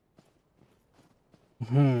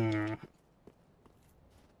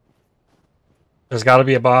 There's got to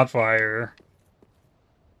be a bonfire.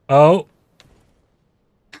 Oh.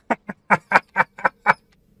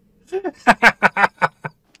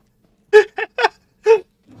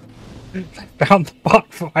 Found the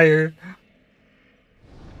bonfire.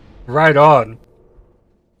 Right on.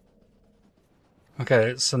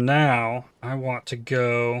 Okay, so now I want to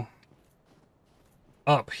go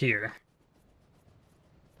up here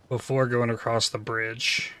before going across the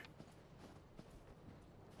bridge.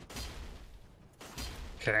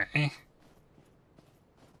 Okay.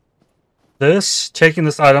 Taking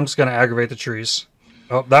this item is going to aggravate the trees.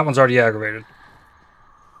 Oh, that one's already aggravated.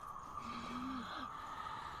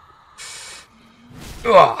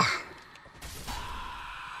 Ugh.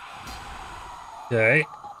 Okay.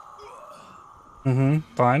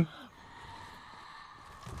 Fine.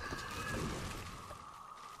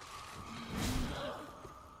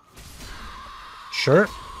 Sure.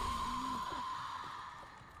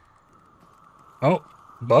 Oh,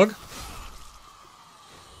 bug?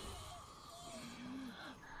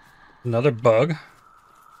 Another bug.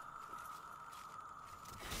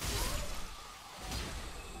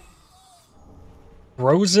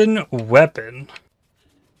 Frozen weapon.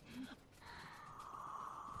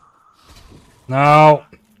 No.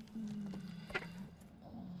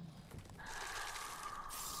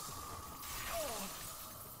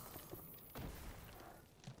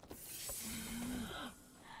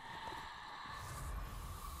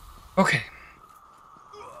 Okay.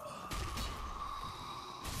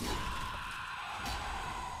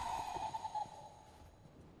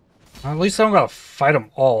 At least I don't gotta fight them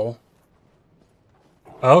all.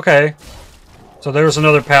 Okay. So there's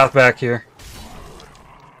another path back here.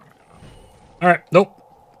 Alright, nope.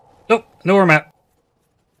 Nope, know where I'm at.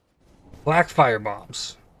 Black fire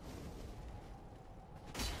bombs.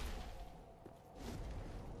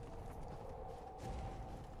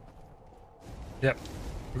 Yep.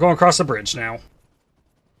 We're going across the bridge now.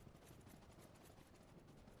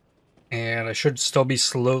 And I should still be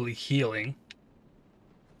slowly healing.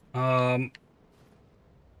 Oh,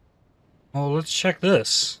 let's check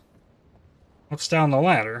this. What's down the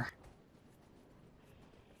ladder?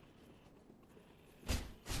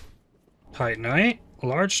 Titanite.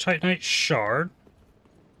 Large Titanite shard.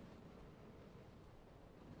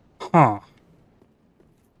 Huh.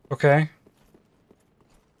 Okay.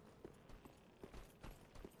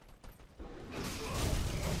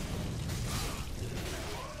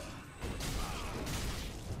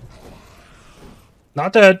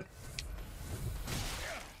 Not dead.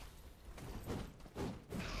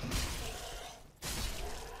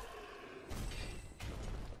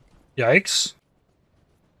 Yikes.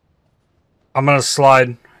 I'm gonna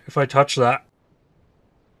slide if I touch that.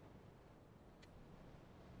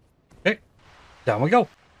 Okay, down we go.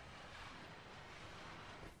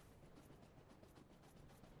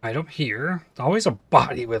 Item here. Always a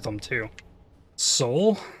body with them, too.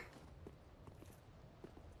 Soul.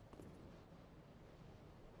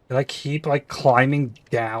 Did I keep, like, climbing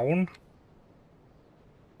down?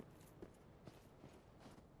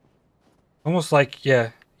 Almost like, yeah,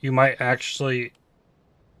 you might actually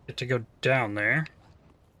get to go down there.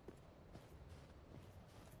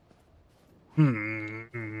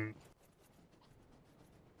 I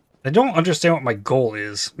don't understand what my goal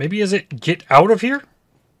is. Maybe is it get out of here?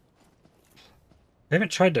 I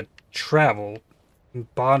haven't tried to travel.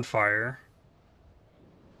 Bonfire.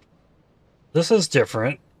 This is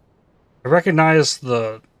different. I recognize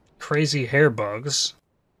the crazy hair bugs.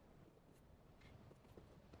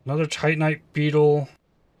 Another Titanite beetle.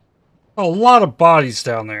 A lot of bodies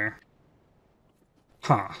down there.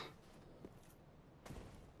 Huh.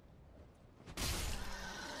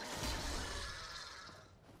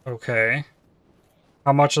 Okay.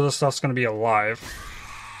 How much of this stuff's gonna be alive?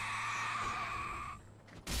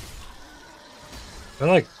 They're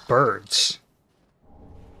like birds.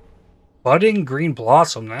 Budding green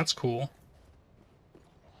blossom, that's cool.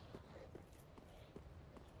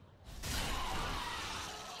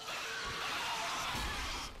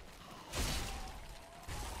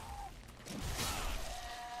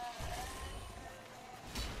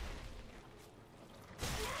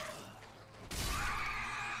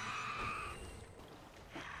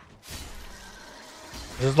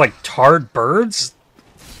 There's like tarred birds?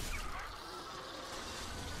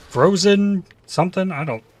 Frozen something? I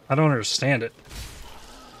don't understand it.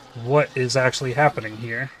 What is actually happening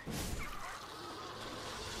here?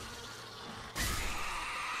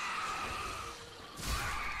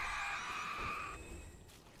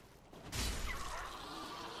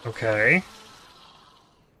 Okay.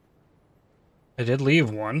 I did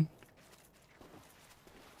leave one.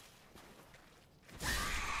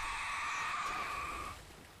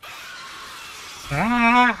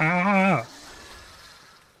 Ah!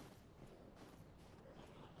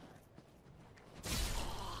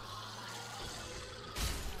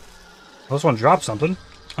 This one dropped something.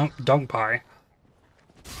 Oh, dung pie.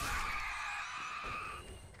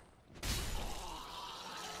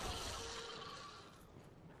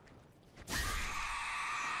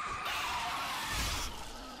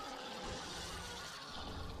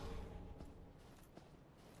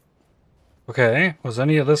 Okay, was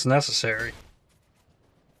any of this necessary?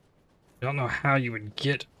 I don't know how you would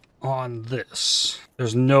get on this.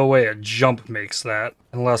 There's no way a jump makes that.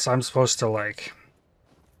 Unless I'm supposed to, like,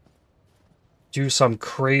 do some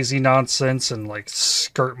crazy nonsense and, like,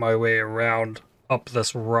 skirt my way around up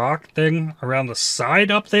this rock thing. Around the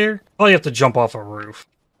side up there. Probably have to jump off a roof.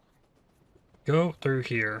 Go through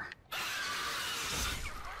here.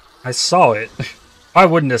 I saw it. I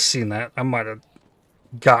wouldn't have seen that. That might have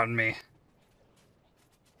gotten me.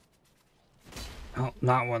 Oh,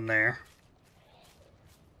 not one there.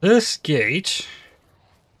 This gate,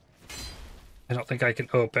 I don't think I can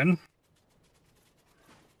open.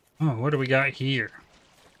 Oh, what do we got here?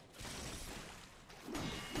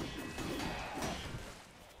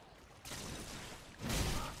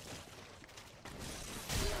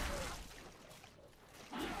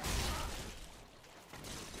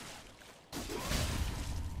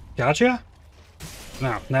 Gotcha?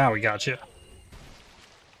 Now we gotcha.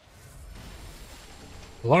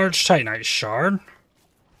 Large Titanite shard.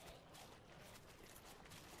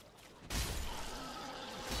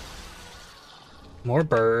 More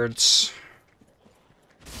birds.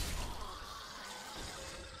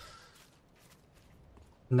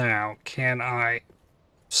 Now, can I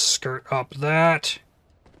skirt up that?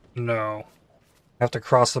 No. I have to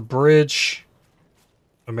cross the bridge.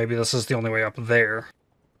 Or maybe this is the only way up there.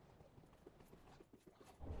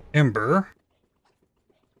 Ember.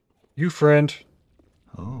 You friend.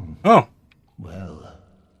 Oh. Well,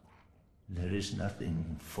 there is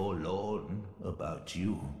nothing forlorn about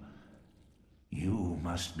you. You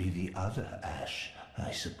must be the other Ash,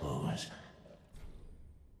 I suppose.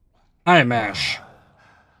 I am Ash.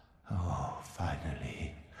 Oh,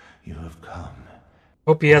 finally, you have come.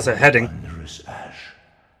 Hope he has a heading. Wondrous Ash,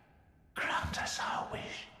 grant us our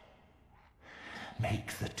wish.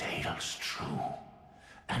 Make the tales true,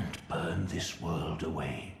 and burn this world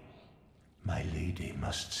away. My lady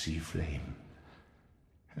must see flame,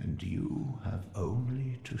 and you have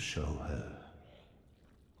only to show her.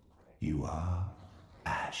 You are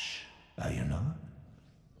Ash, are you not?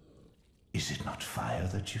 Is it not fire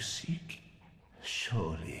that you seek?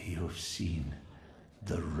 Surely you have seen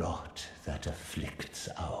the rot that afflicts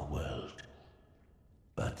our world.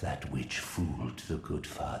 But that which fooled the good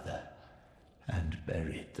father and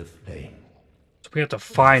buried the flame. So we have to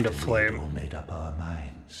find a After we had flame. all made up our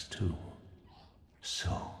minds too.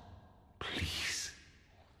 So, please,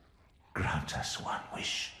 grant us one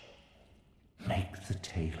wish. Make the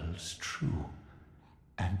tales true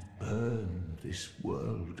and burn this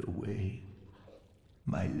world away.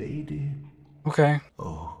 My lady. Okay.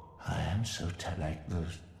 Oh, I am so like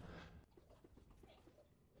those.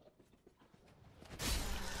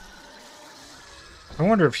 I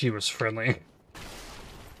wonder if he was friendly.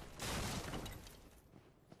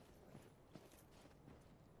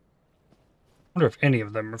 I wonder if any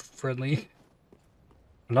of them are friendly.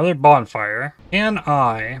 Another bonfire.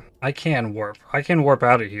 I can warp. I can warp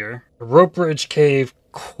out of here. The Rope Bridge Cave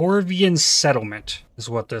Corvian Settlement is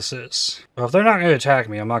what this is. Well, if they're not going to attack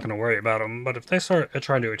me, I'm not going to worry about them. But if they start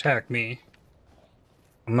trying to attack me,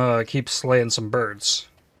 I'm going to keep slaying some birds.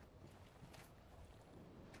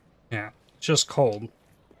 Yeah, it's just cold.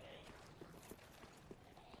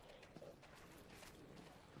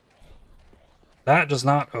 That does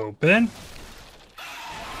not open.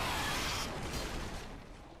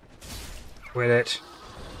 Quit it.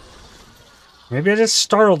 Maybe I just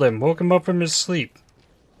startled him, woke him up from his sleep.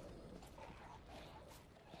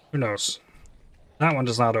 Who knows? That one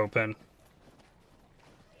does not open.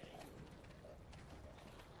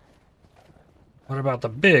 What about the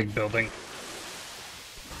big building?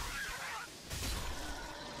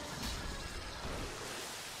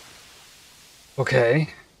 Okay.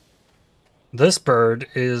 This bird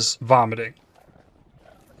is vomiting.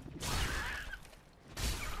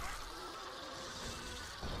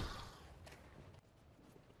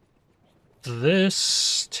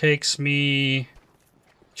 This takes me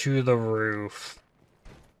to the roof.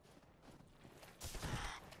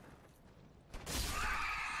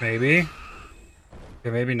 Maybe. Okay,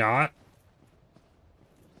 maybe not.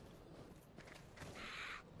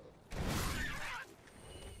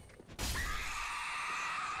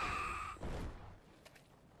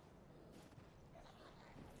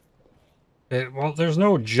 Well, there's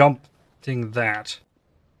no jumping that.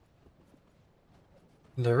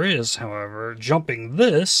 There is, however, jumping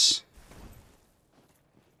this.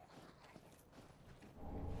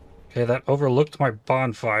 Okay, that overlooked my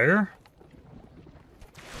bonfire.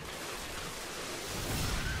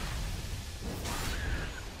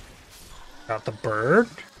 Got the bird.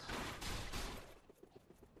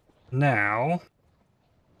 Now,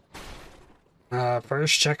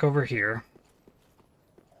 first check over here.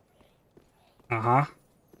 Uh-huh.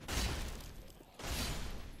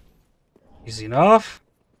 Easy enough.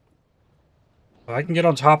 Well, I can get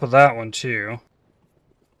on top of that one, too.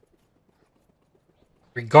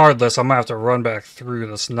 Regardless, I'm gonna have to run back through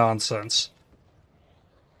this nonsense.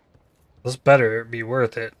 This better be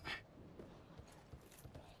worth it.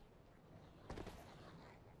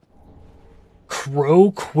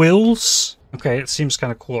 Crow quills? Okay, it seems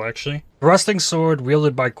kind of cool, actually. Thrusting sword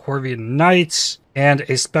wielded by Corvian knights, and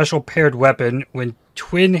a special paired weapon when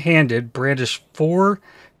twin-handed brandish 4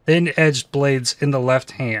 thin-edged blades in the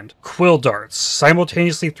left hand. Quill darts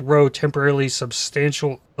simultaneously throw temporarily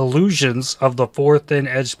substantial illusions of the 4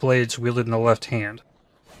 thin-edged blades wielded in the left hand.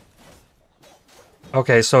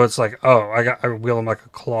 Okay, so it's like, oh, I wield them like a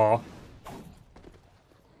claw.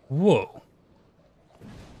 Whoa.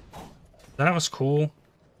 That was cool.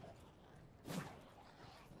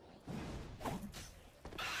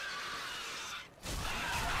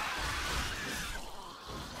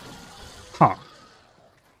 Huh.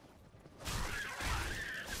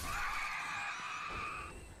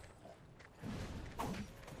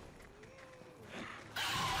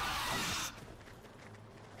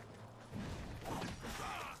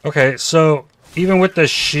 Okay, so even with the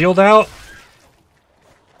shield out,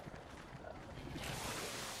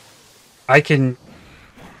 I can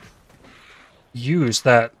use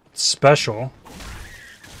that special.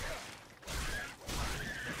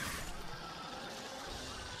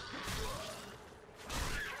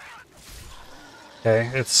 Okay,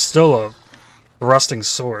 it's still a thrusting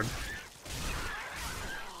sword.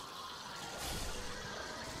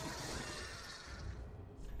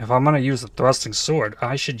 If I'm gonna use the thrusting sword,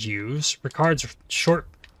 I should use Ricard's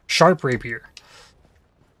sharp rapier.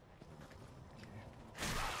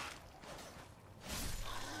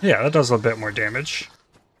 Yeah, that does a bit more damage.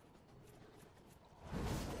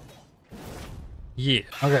 Yeah.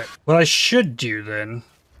 Okay. What I should do then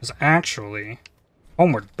is actually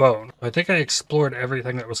Homeward Bone. I think I explored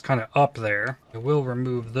everything that was kind of up there. I will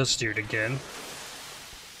remove this dude again.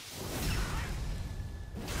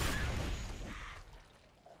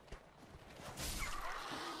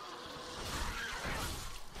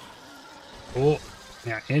 Cool.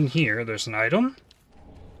 Now in here, there's an item.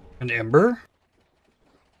 An ember.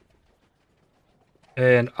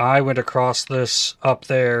 And I went across this up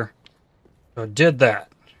there. So did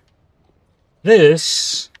that.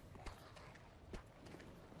 This...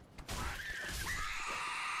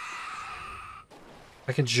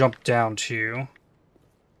 I can jump down to.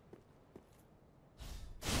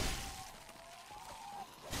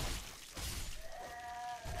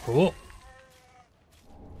 Cool.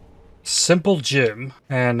 Simple gym.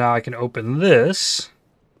 And now I can open this.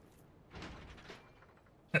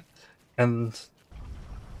 And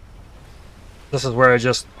this is where I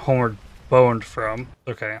just homeward boned from.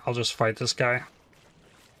 Okay, I'll just fight this guy.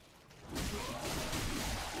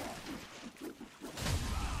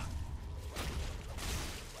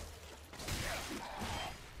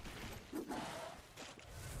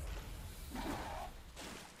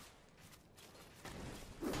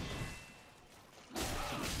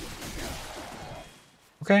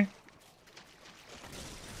 Okay.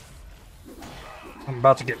 I'm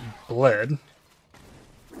about to get bled.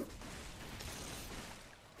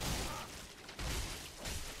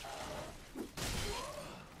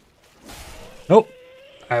 Nope.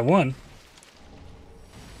 I won.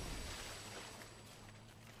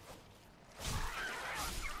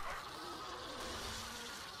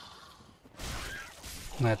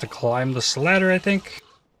 I have to climb this ladder, I think.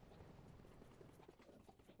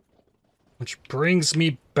 Which brings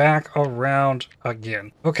me back around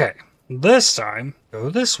again. Okay, this time, go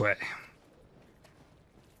this way.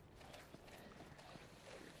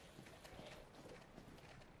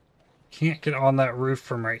 Can't get on that roof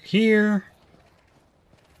from right here.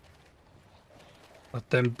 Let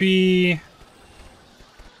them be.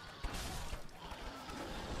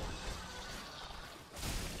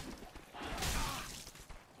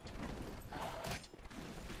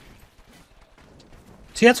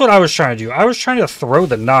 See, that's what I was trying to do. I was trying to throw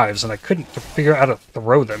the knives, and I couldn't figure out how to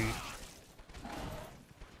throw them.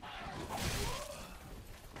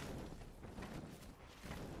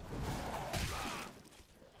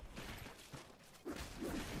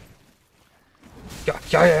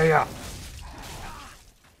 Yeah.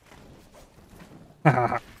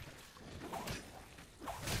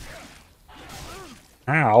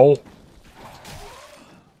 Ow.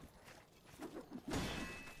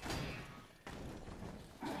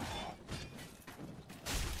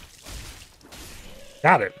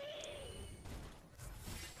 Got it.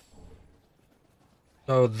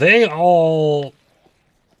 So they all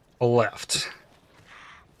left.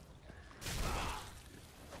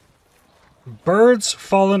 Birds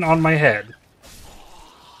fallen on my head.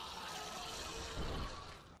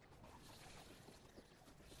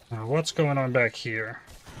 Now, what's going on back here?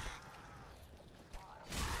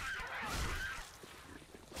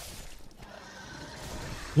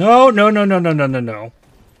 No.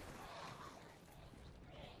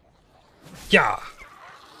 Yeah.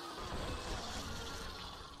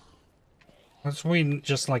 Let's we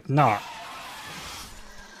just like not.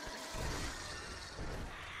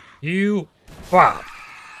 You. Wow.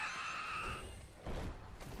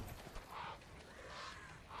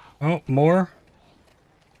 Oh, more.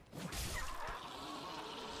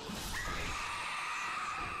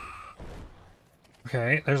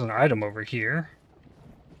 Okay, there's an item over here.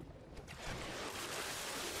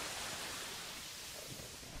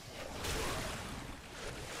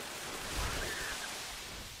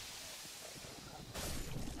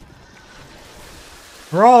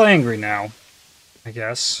 We're all angry now, I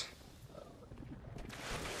guess.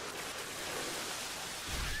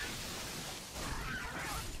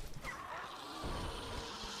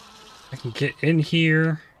 I can get in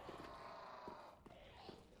here.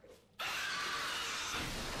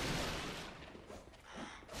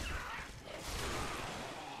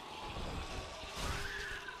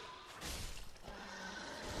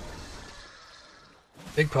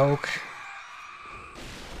 Big poke.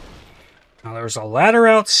 Now there's a ladder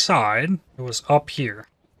outside. It was up here.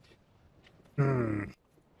 I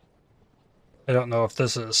don't know if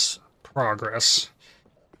this is progress.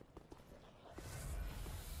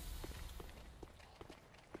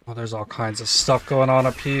 Well, there's all kinds of stuff going on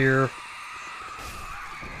up here.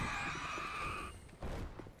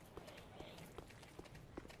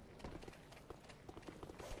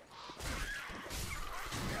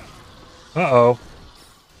 Uh-oh.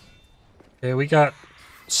 Okay, we got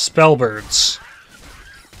spellbirds.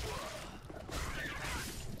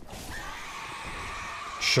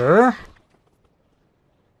 Sure.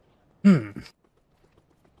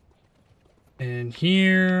 In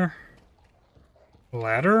here...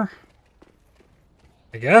 ladder?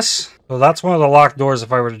 I guess? So that's one of the locked doors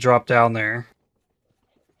if I were to drop down there.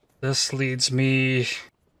 This leads me...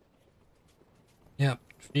 Yep,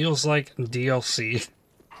 feels like DLC.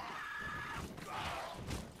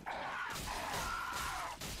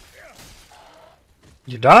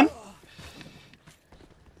 You done?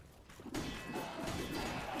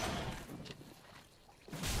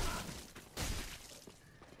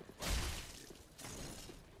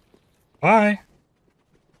 Bye.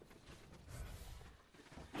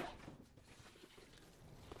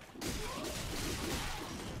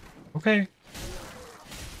 Okay.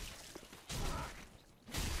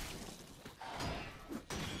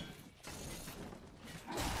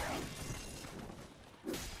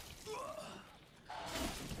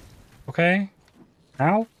 Okay.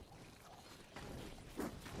 Now?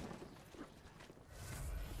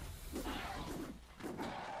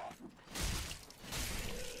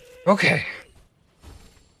 Okay.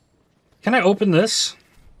 Can I open this?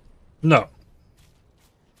 No.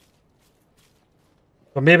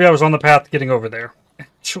 But maybe I was on the path to getting over there.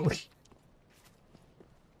 Actually.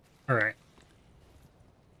 Alright.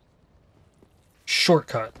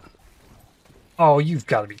 Shortcut. Oh, you've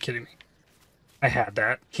got to be kidding me. I had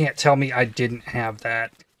that. Can't tell me I didn't have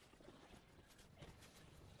that.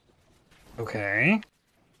 Okay.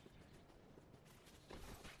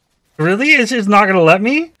 Really? It's just not going to let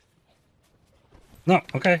me? No,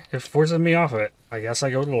 okay. It forces me off of it. I guess I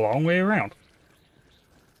go the long way around.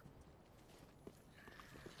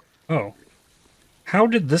 Oh. How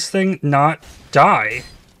did this thing not die?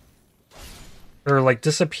 Or, like,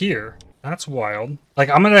 disappear? That's wild. Like,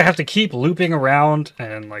 I'm gonna have to keep looping around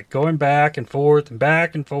and, like, going back and forth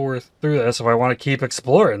through this if I want to keep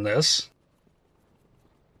exploring this.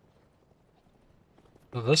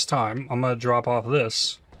 So this time, I'm gonna drop off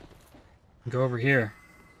this. And go over here.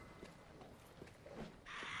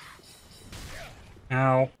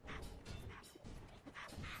 Ow.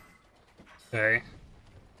 Okay.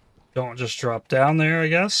 Don't just drop down there, I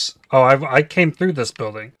guess. Oh, I came through this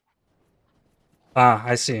building. Ah,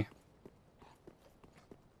 I see.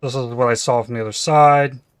 This is what I saw from the other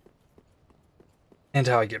side. And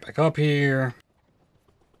how I get back up here.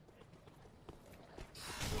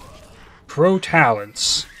 Pro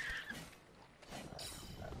talents.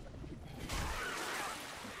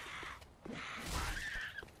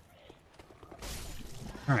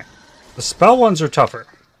 Alright. The spell ones are tougher.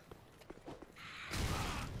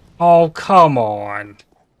 Oh, come on.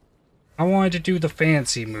 I wanted to do the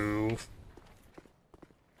fancy move.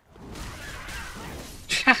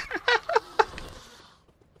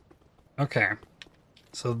 Okay.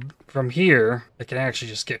 So from here, I can actually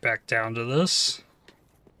just get back down to this.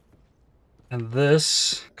 And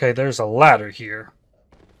this. Okay, there's a ladder here.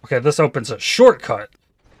 Okay, this opens a shortcut.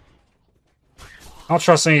 I don't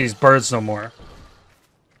trust any of these birds no more.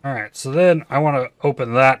 Alright, so then I want to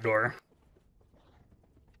open that door.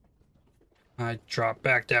 I drop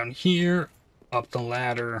back down here, up the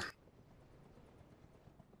ladder.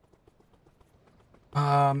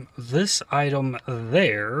 This item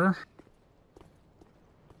there.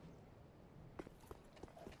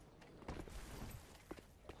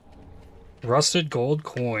 Rusted gold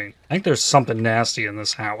coin. I think there's something nasty in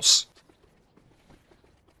this house.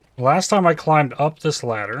 Last time I climbed up this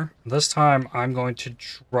ladder. This time I'm going to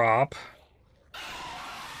drop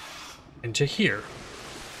into here.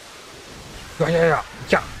 Yeah.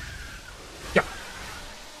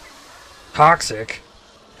 Toxic?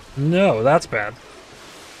 No, that's bad.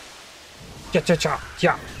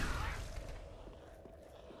 Yeah.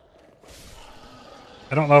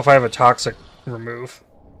 I don't know if I have a toxic remove.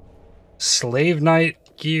 Slave Knight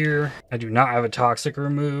gear. I do not have a toxic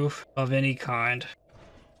remove of any kind.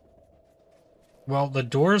 Well, the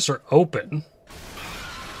doors are open.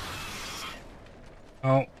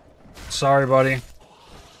 Oh, sorry, buddy.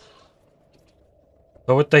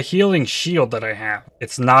 But with the healing shield that I have,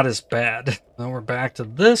 it's not as bad. Now we're back to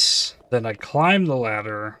this. Then I climb the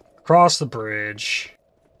ladder, across the bridge.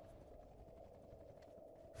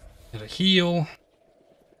 Get a heal.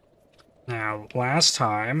 Now, last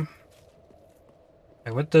time,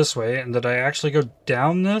 I went this way, and did I actually go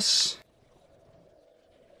down this?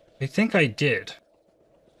 I think I did.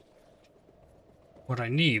 What I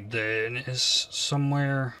need, then, is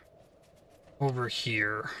somewhere over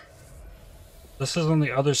here. This is on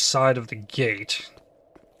the other side of the gate.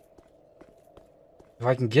 If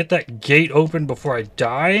I can get that gate open before I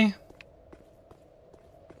die,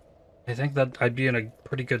 I think that I'd be in a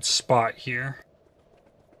pretty good spot here.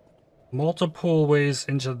 Multiple ways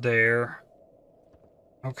into there.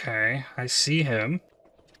 Okay, I see him.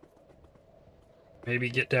 Maybe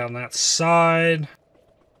get down that side.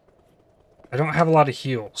 I don't have a lot of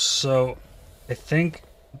heals, so I think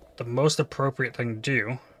the most appropriate thing to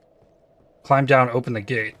do climb down, open the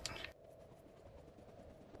gate.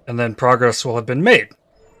 And then progress will have been made.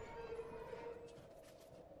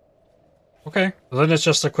 Okay, well, then it's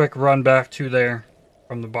just a quick run back to there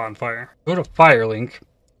from the bonfire. Go to Firelink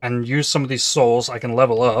and use some of these souls. I can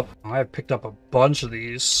level up. I have picked up a bunch of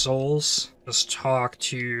these souls. Just talk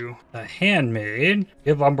to the handmaid.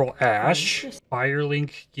 Give Umbral Ash.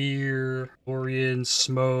 Firelink gear. Orion,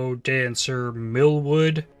 Smo, Dancer,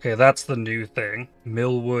 Millwood. Okay, that's the new thing.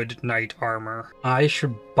 Millwood Knight Armor. I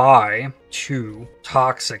should buy 2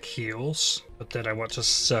 Toxic Heals. But then I want to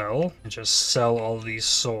sell. And just sell all these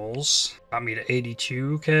souls. Got me to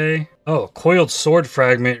 82k. Oh, Coiled Sword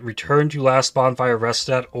Fragment. Return to last bonfire rest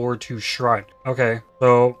at or to Shrine. Okay,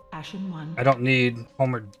 so I don't need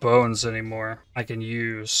Homered Bones anymore. I can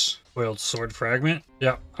use Coiled Sword Fragment.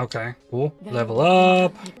 Yep, okay, cool. Level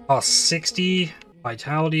up. Oh, 60.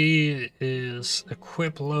 Vitality is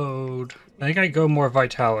equip load. I think I go more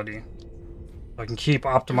Vitality. I can keep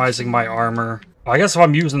optimizing my armor. I guess if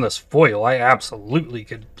I'm using this foil, I absolutely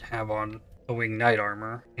could have on the Wing Knight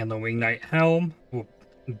armor and the Wing Knight helm. Ooh,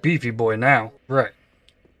 beefy boy now. Right.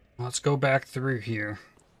 Let's go back through here.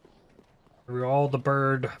 Through all the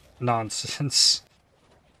bird nonsense.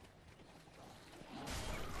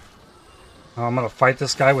 Oh, I'm gonna fight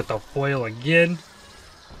this guy with the foil again.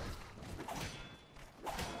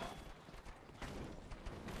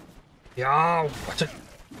 Yeah, what's it?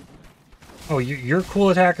 Oh, your cool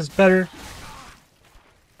attack is better.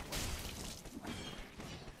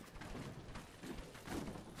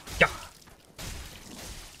 Yeah.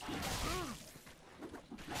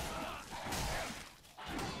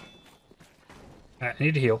 I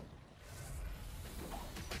need to heal.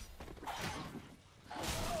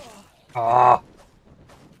 Ah.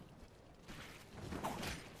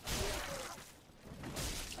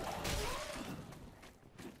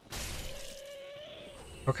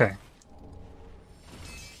 Okay.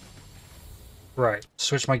 Right.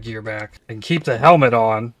 Switch my gear back. And keep the helmet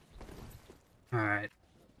on. Alright.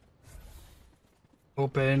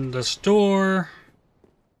 Open this door.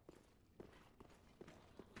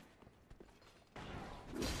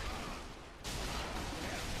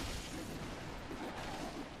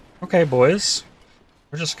 Okay, boys.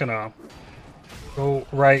 We're just gonna go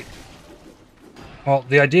right. Well,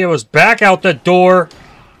 the idea was back out the door.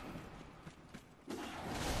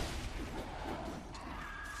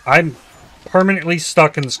 I'm permanently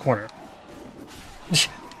stuck in this corner.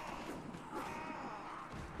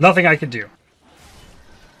 Nothing I can do.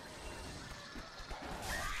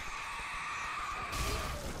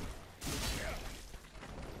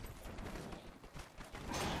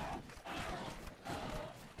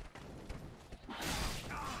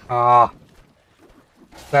 Ah.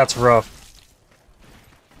 That's rough.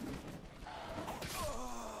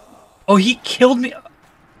 Oh, he killed me.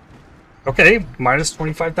 Okay, minus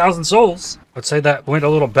 25,000 souls. I'd say that went a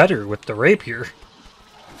little better with the rapier.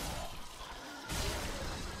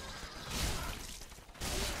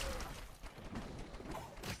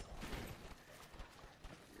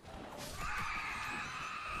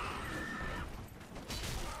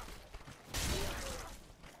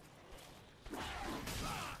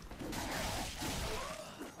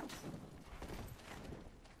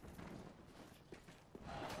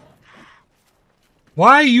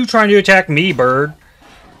 Why are you trying to attack me, bird?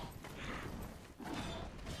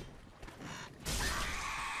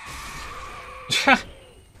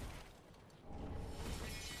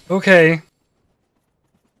 Okay.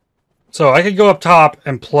 So I could go up top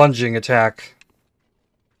and plunging attack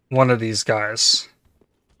one of these guys.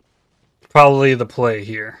 Probably the play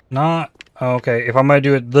here. Not... Okay, if I'm gonna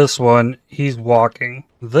do it this one, he's walking.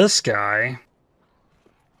 This guy...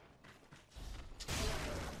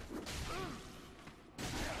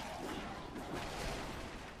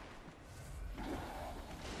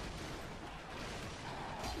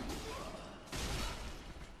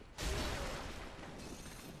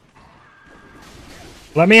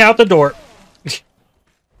 Let me out the door.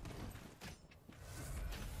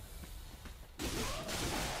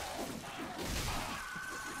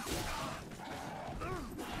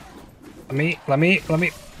 Let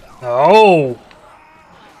me. Oh.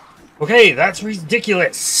 Okay, that's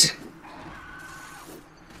ridiculous.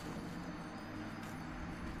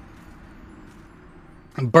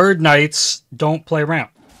 Bird Knights don't play around.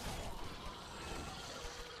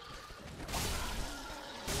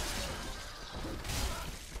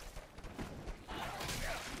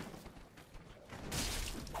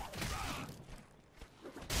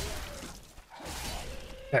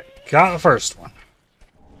 Okay, got the first one.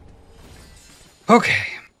 Okay.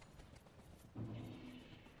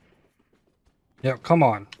 Yep, come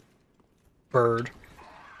on. Bird.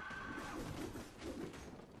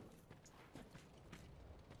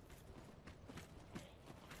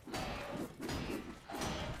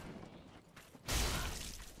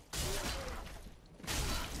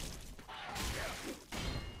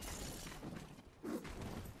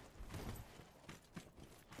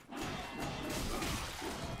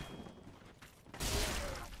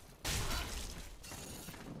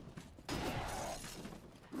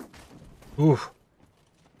 Ooh.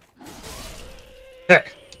 Hey.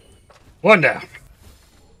 One down.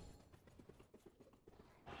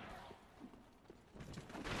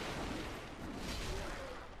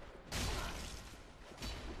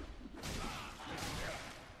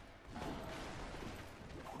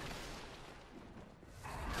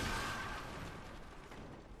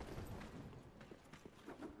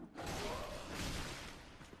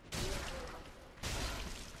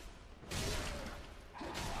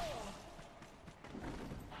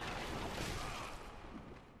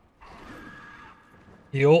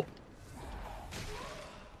 Heal.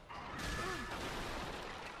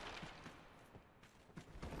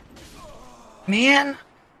 Man,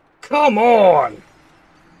 come on.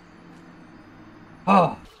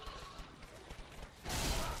 Oh.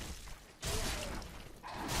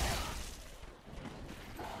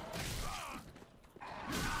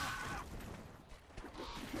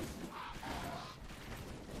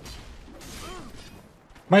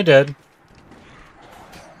 Am I dead?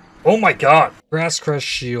 Oh my god. Grass Crest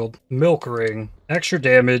Shield. Milk Ring. Extra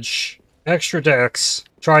damage. Extra dex.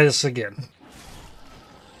 Try this again.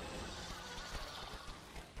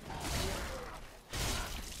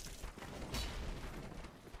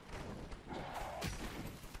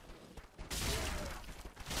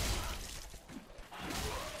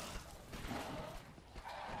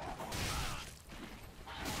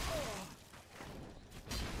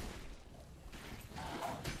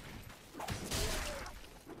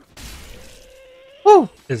 Woo!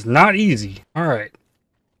 It's not easy. Alright.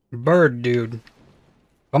 Bird dude.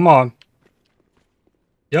 Come on.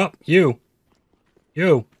 Yup, you.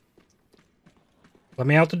 You. Let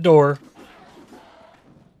me out the door.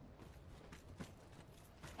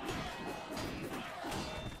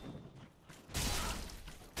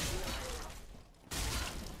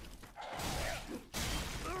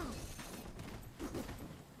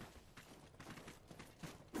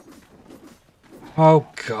 Oh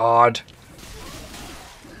god.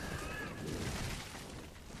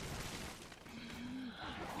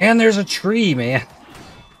 And there's a tree, man.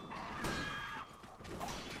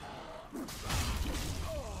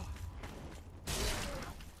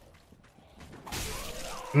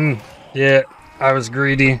 Yeah, I was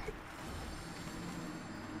greedy.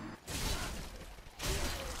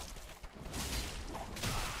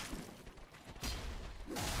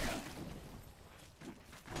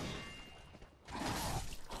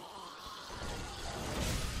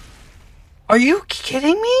 Are you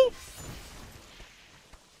kidding me?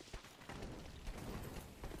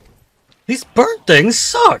 These bird things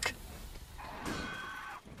suck.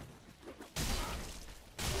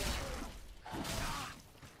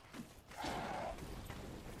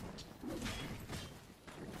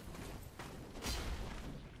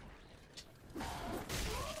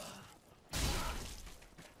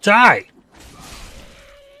 Die.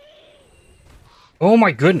 Oh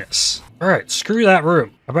my goodness. Alright, screw that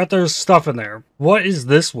room. I bet there's stuff in there. What is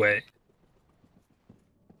this way?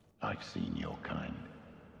 I've seen your kind.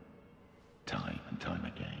 Time and time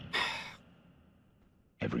again.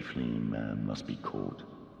 Every fleeing man must be caught.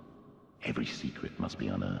 Every secret must be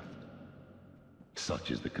unearthed.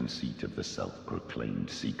 Such is the conceit of the self-proclaimed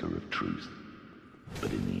seeker of truth.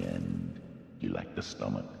 But in the end, you lack the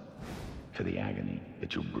stomach for the agony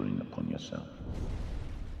that you'll bring upon yourself.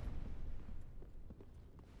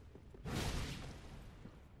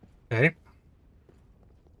 Okay.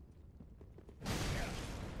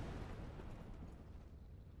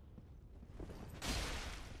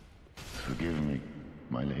 Forgive me,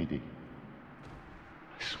 my lady.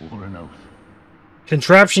 I swore an oath.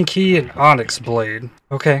 Contraption key and onyx blade.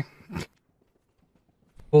 Okay.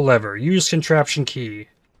 Pull lever. Use contraption key.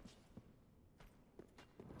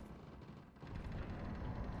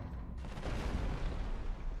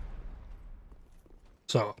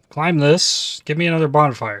 So, climb this. Give me another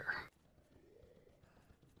bonfire.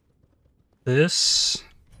 This.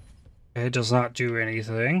 Okay, does not do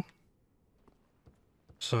anything.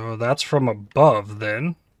 So that's from above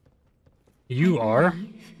then. You are.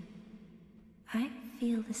 I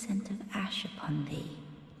feel the scent of ash upon thee.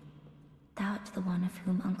 Thou art the one of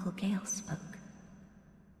whom Uncle Gale spoke.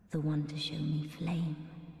 The one to show me flame.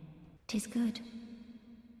 'Tis good.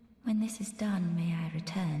 When this is done, may I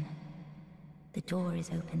return. The door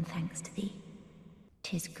is open thanks to thee.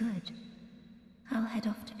 'Tis good. I'll head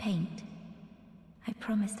off to paint. I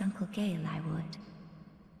promised Uncle Gale I would.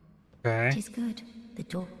 Okay. 'Tis good. The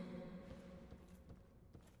door.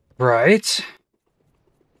 Right.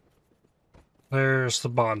 There's the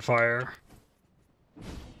bonfire.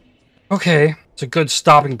 Okay, it's a good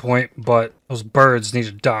stopping point, but those birds need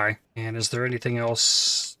to die. And is there anything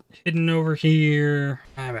else hidden over here?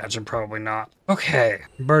 I imagine probably not. Okay,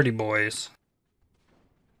 birdie boys.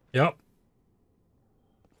 Yep.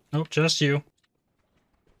 Nope, just you.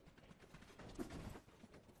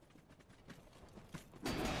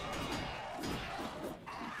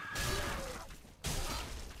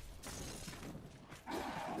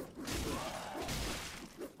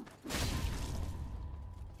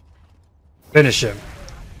 Finish him.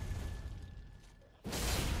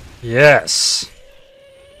 Yes.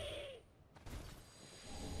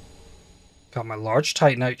 Got my large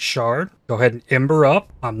titanite shard. Go ahead and ember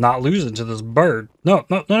up. I'm not losing to this bird. No.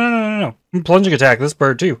 I'm plunging attack this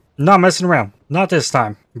bird too. Not messing around. Not this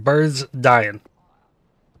time. Bird's dying.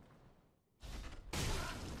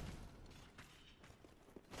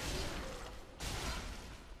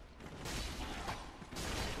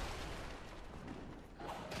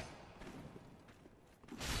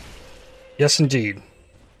 Yes, indeed.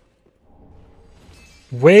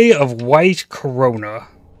 Way of White Corona.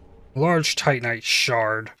 Large titanite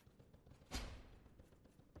shard.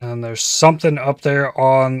 And there's something up there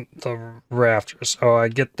on the rafters. Oh, I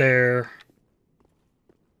get there.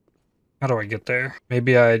 How do I get there?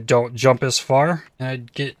 Maybe I don't jump as far. And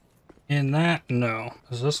I'd get in that? No.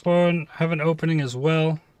 Does this one have an opening as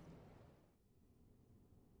well?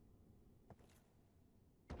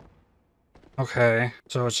 Okay,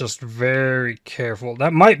 so it's just very careful.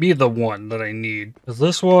 That might be the one that I need. Is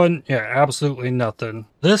this one? Yeah, absolutely nothing.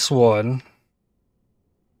 This one.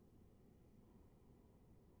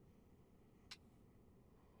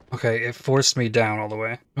 Okay, it forced me down all the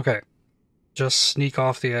way. Okay, just sneak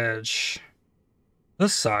off the edge.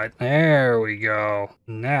 This side. There we go.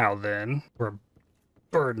 Now then, where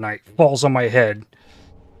Bird Knight falls on my head.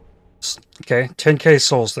 Okay, 10k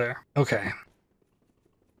souls there. Okay.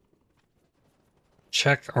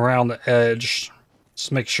 Check around the edge.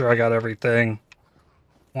 Just make sure I got everything.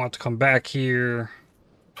 Want to come back here.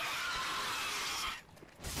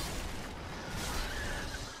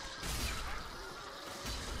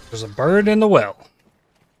 There's a bird in the well.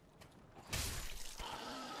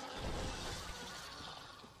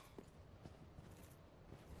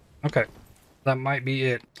 Okay. That might be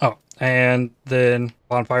it. Oh, and then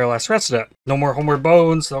bonfire last rest of that. No more homeward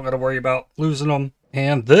bones. Don't gotta worry about losing them.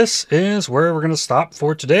 And this is where we're going to stop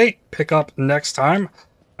for today. Pick up next time.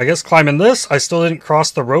 I guess climbing this. I still didn't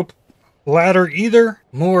cross the rope ladder either.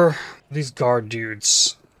 More of these guard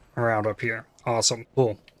dudes around up here. Awesome.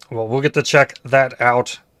 Cool. Well, we'll get to check that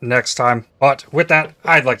out next time. But with that,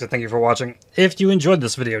 I'd like to thank you for watching. If you enjoyed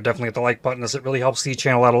this video, definitely hit the like button as it really helps the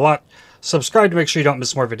channel out a lot. Subscribe to make sure you don't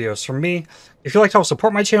miss more videos from me. If you'd like to help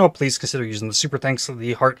support my channel, please consider using the super thanks to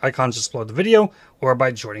the heart icons just below the video or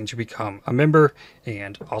by joining to become a member.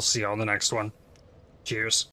 And I'll see you on the next one. Cheers.